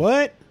no.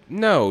 What?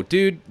 No,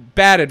 dude,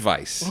 bad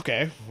advice.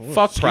 Okay.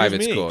 Fuck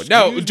private school.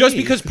 No, just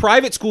because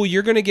private school,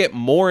 you're going to get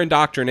more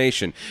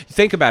indoctrination.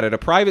 Think about it. A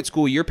private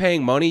school, you're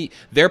paying money.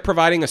 They're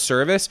providing a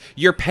service.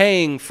 You're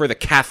paying for the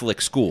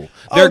Catholic school.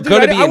 They're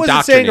going to be indoctrinating. I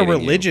wasn't saying a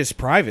religious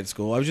private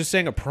school. I was just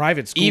saying a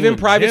private school. Even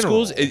private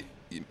schools,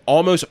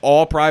 almost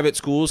all private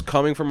schools,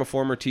 coming from a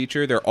former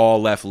teacher, they're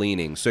all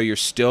left-leaning. So you're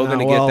still going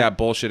to get that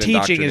bullshit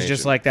indoctrination. Teaching is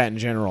just like that in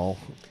general.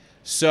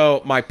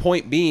 So my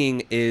point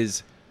being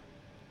is,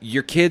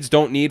 your kids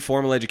don't need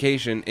formal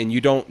education, and you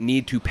don't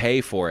need to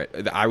pay for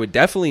it. I would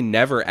definitely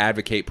never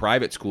advocate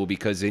private school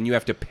because then you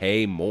have to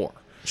pay more.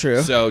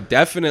 True. So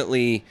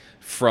definitely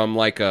from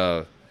like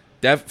a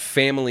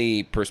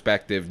family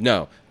perspective,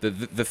 no.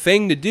 The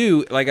thing to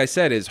do, like I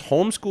said, is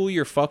homeschool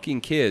your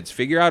fucking kids.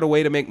 Figure out a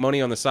way to make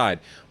money on the side.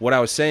 What I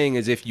was saying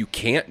is if you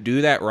can't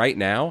do that right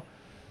now,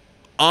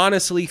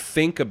 honestly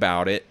think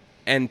about it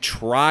and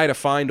try to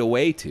find a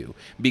way to,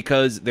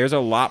 because there's a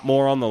lot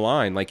more on the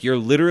line. Like, you're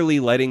literally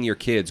letting your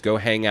kids go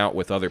hang out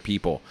with other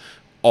people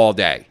all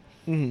day.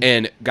 Mm-hmm.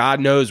 And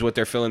God knows what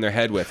they're filling their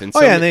head with. And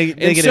they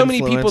get so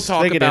many people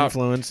talk about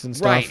influence and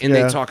stuff. Right, and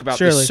they talk about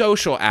the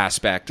social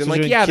aspect. And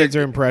like, kids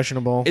are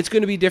impressionable. It's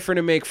going to be different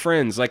to make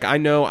friends. Like, I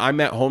know I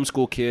met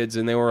homeschool kids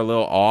and they were a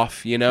little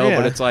off,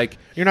 but it's like,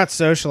 you're not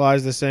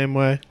socialized the same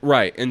way.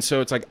 Right. And so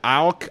it's like,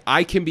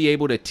 I can be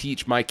able to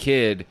teach my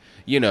kid,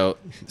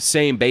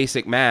 same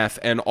basic math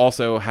and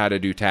also how to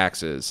do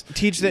taxes.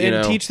 Teach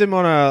them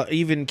on a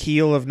even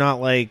keel of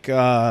not like,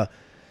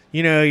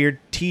 your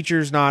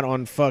teacher's not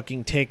on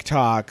fucking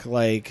TikTok,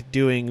 like,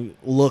 doing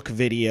look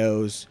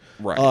videos.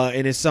 Right.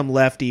 And is some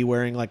lefty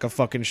wearing, like, a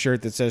fucking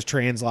shirt that says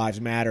trans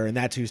lives matter, and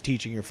that's who's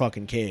teaching your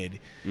fucking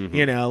kid.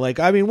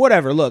 Mm-hmm.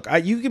 Whatever. Look,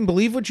 you can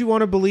believe what you want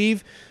to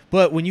believe,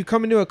 but when you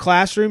come into a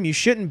classroom, you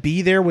shouldn't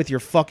be there with your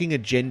fucking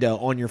agenda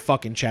on your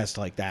fucking chest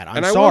like that.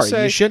 I'm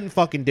sorry. You shouldn't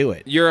fucking do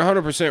it. You're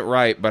 100%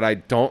 right, but I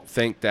don't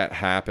think that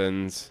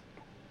happens.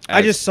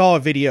 I just saw a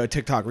video of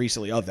TikTok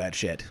recently of that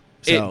shit.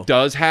 So, it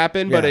does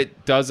happen, but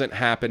it doesn't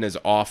happen as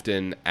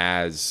often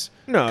as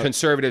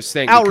conservatives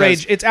think.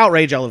 Outrage. It's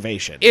outrage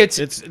elevation.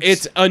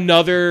 It's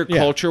another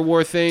culture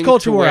war thing. It's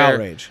culture war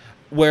outrage.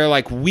 Where,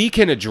 like, we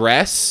can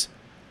address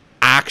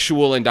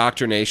actual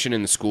indoctrination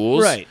in the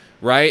schools.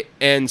 Right?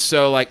 And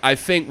so, like, I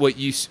think what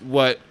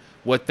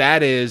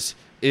that is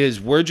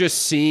we're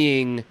just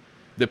seeing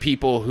the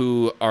people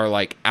who are,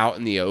 like, out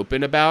in the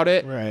open about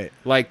it. Right.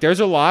 Like,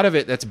 there's a lot of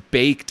it that's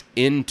baked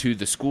into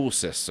the school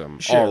system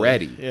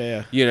already.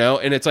 Yeah.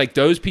 And it's like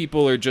those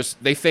people are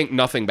just, they think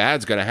nothing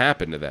bad's going to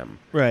happen to them.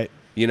 Right.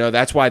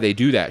 That's why they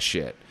do that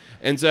shit.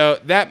 And so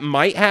that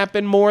might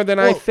happen more than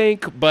I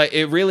think, but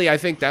I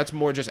think that's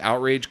more just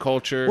outrage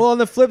culture. Well, on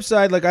the flip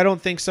side, like, I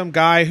don't think some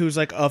guy who's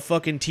like a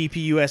fucking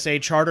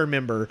TPUSA charter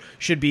member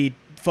should be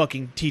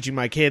fucking teaching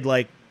my kid,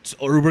 like,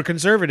 uber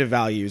conservative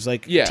values.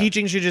 Like,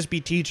 teaching should just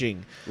be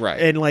teaching.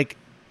 Right. And, like,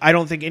 I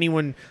don't think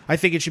I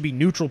think it should be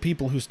neutral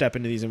people who step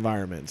into these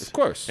environments. Of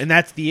course. And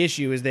that's the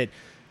issue, is that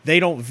they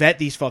don't vet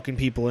these fucking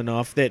people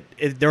enough, that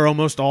they're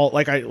almost all,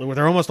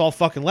 they're almost all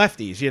fucking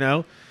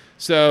lefties,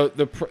 So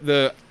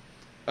the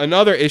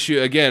another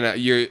issue, again,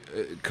 you're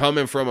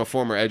coming from a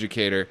former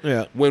educator.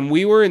 Yeah. When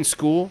we were in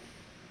school,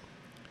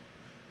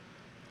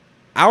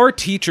 our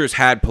teachers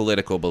had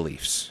political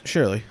beliefs.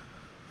 Surely.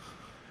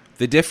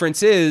 The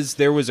difference is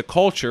there was a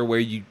culture where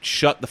you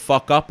shut the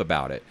fuck up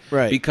about it.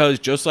 Right. Because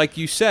just like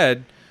you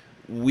said,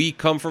 we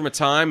come from a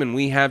time and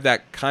we have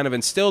that kind of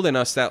instilled in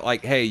us that,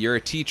 like, hey, you're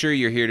a teacher,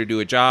 you're here to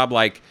do a job.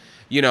 Like,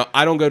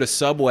 I don't go to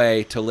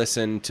Subway to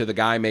listen to the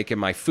guy making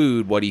my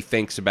food, what he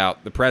thinks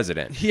about the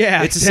president.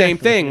 Yeah. It's the same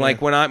thing. Yeah.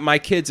 Like, when my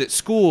kid's at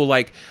school,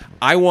 like,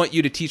 I want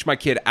you to teach my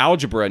kid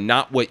algebra,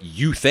 not what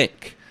you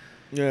think.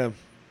 Yeah.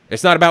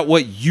 It's not about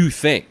what you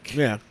think.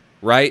 Yeah.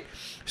 Right?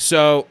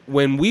 So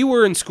when we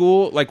were in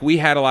school, like, we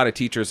had a lot of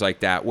teachers like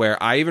that,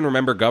 where I even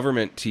remember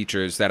government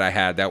teachers that I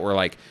had that were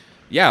like,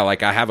 yeah,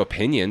 like, I have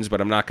opinions,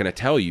 but I'm not going to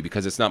tell you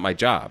because it's not my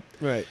job.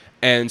 Right.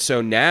 And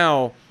so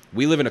now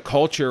we live in a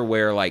culture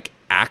where, like,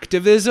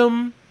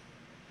 activism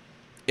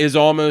is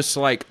almost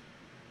like,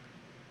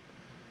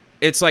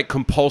 it's like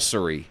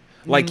compulsory.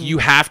 Like, you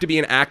have to be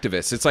an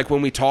activist. It's like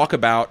when we talk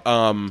about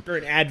or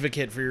an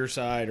advocate for your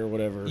side or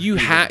whatever. You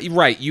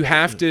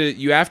have to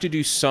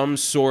do some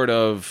sort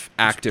of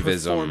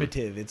activism. It's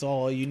performative. It's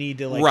all you need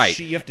to, like, right.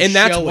 You have to and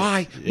that's show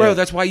why, it. bro. Yeah.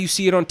 That's why you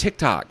see it on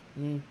TikTok.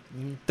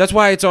 Mm-hmm. That's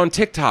why it's on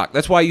TikTok.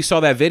 That's why you saw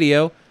that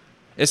video.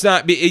 It's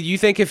not. You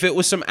think if it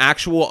was some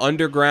actual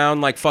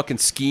underground, like, fucking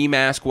ski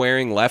mask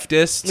wearing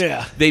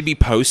leftists, they'd be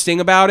posting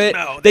about it?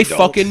 No, they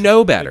fucking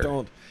know better. They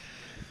don't.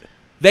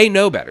 They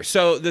know better.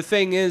 So the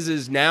thing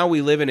is now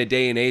we live in a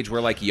day and age where,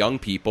 like, young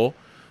people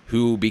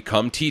who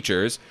become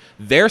teachers,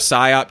 they're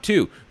psyop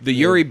too. The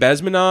Yuri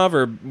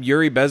Bezmenov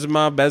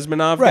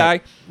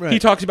guy, he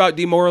talks about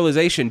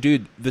demoralization.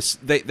 Dude,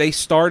 they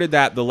started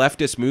that, the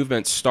leftist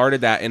movement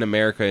started that in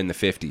America in the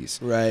 50s.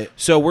 Right.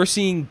 So we're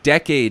seeing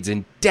decades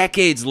and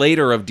decades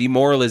later of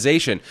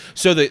demoralization.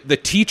 So the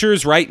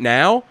teachers right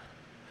now,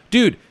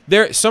 dude,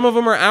 some of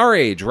them are our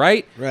age,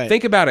 right? Right.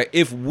 Think about it.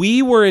 If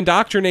we were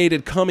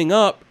indoctrinated coming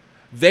up,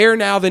 they're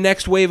now the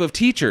next wave of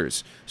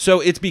teachers. So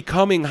it's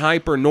becoming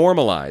hyper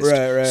normalized.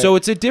 Right. So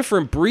it's a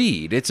different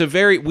breed.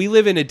 We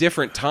live in a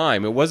different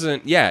time.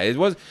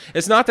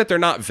 It's not that they're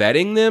not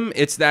vetting them.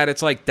 It's that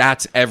it's like,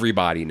 that's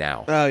everybody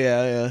now. Oh,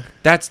 yeah.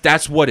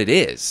 That's what it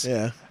is.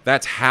 Yeah.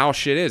 That's how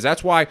shit is.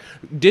 That's why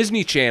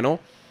Disney Channel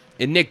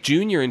and Nick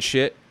Jr. and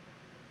shit,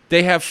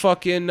 they have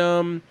fucking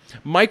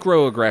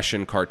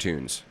microaggression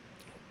cartoons.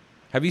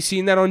 Have you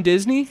seen that on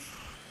Disney?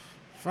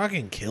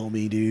 Fucking kill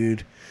me,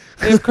 dude.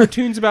 They have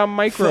cartoons about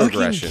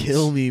microaggressions. Fucking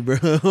kill me,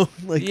 bro.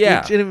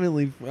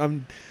 Legitimately,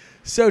 I'm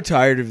so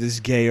tired of this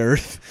gay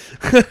earth.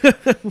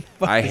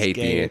 I hate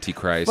the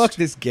Antichrist. Fuck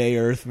this gay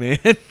earth, man.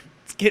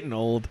 It's getting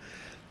old.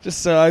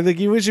 Just so I think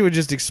you wish it would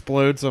just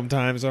explode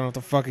sometimes. I don't have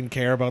to fucking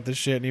care about this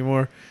shit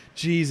anymore.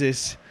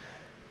 Jesus.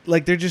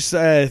 Like they're just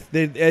I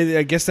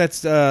guess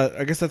that's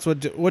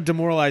what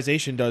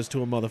demoralization does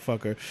to a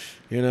motherfucker,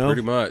 you know?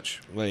 Pretty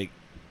much. Like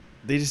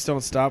they just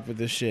don't stop with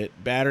this shit,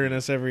 battering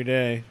us every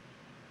day.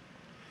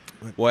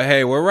 Well,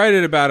 hey, we're right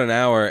at about an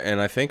hour,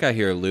 and I think I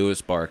hear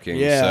Lewis barking.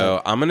 Yeah.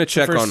 So I'm gonna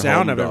check on Home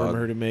sound I've ever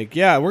heard him make.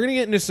 Yeah, we're gonna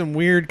get into some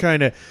weird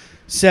kind of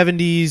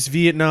 70s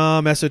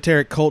Vietnam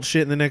esoteric cult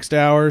shit in the next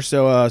hour.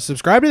 So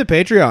subscribe to the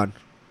Patreon.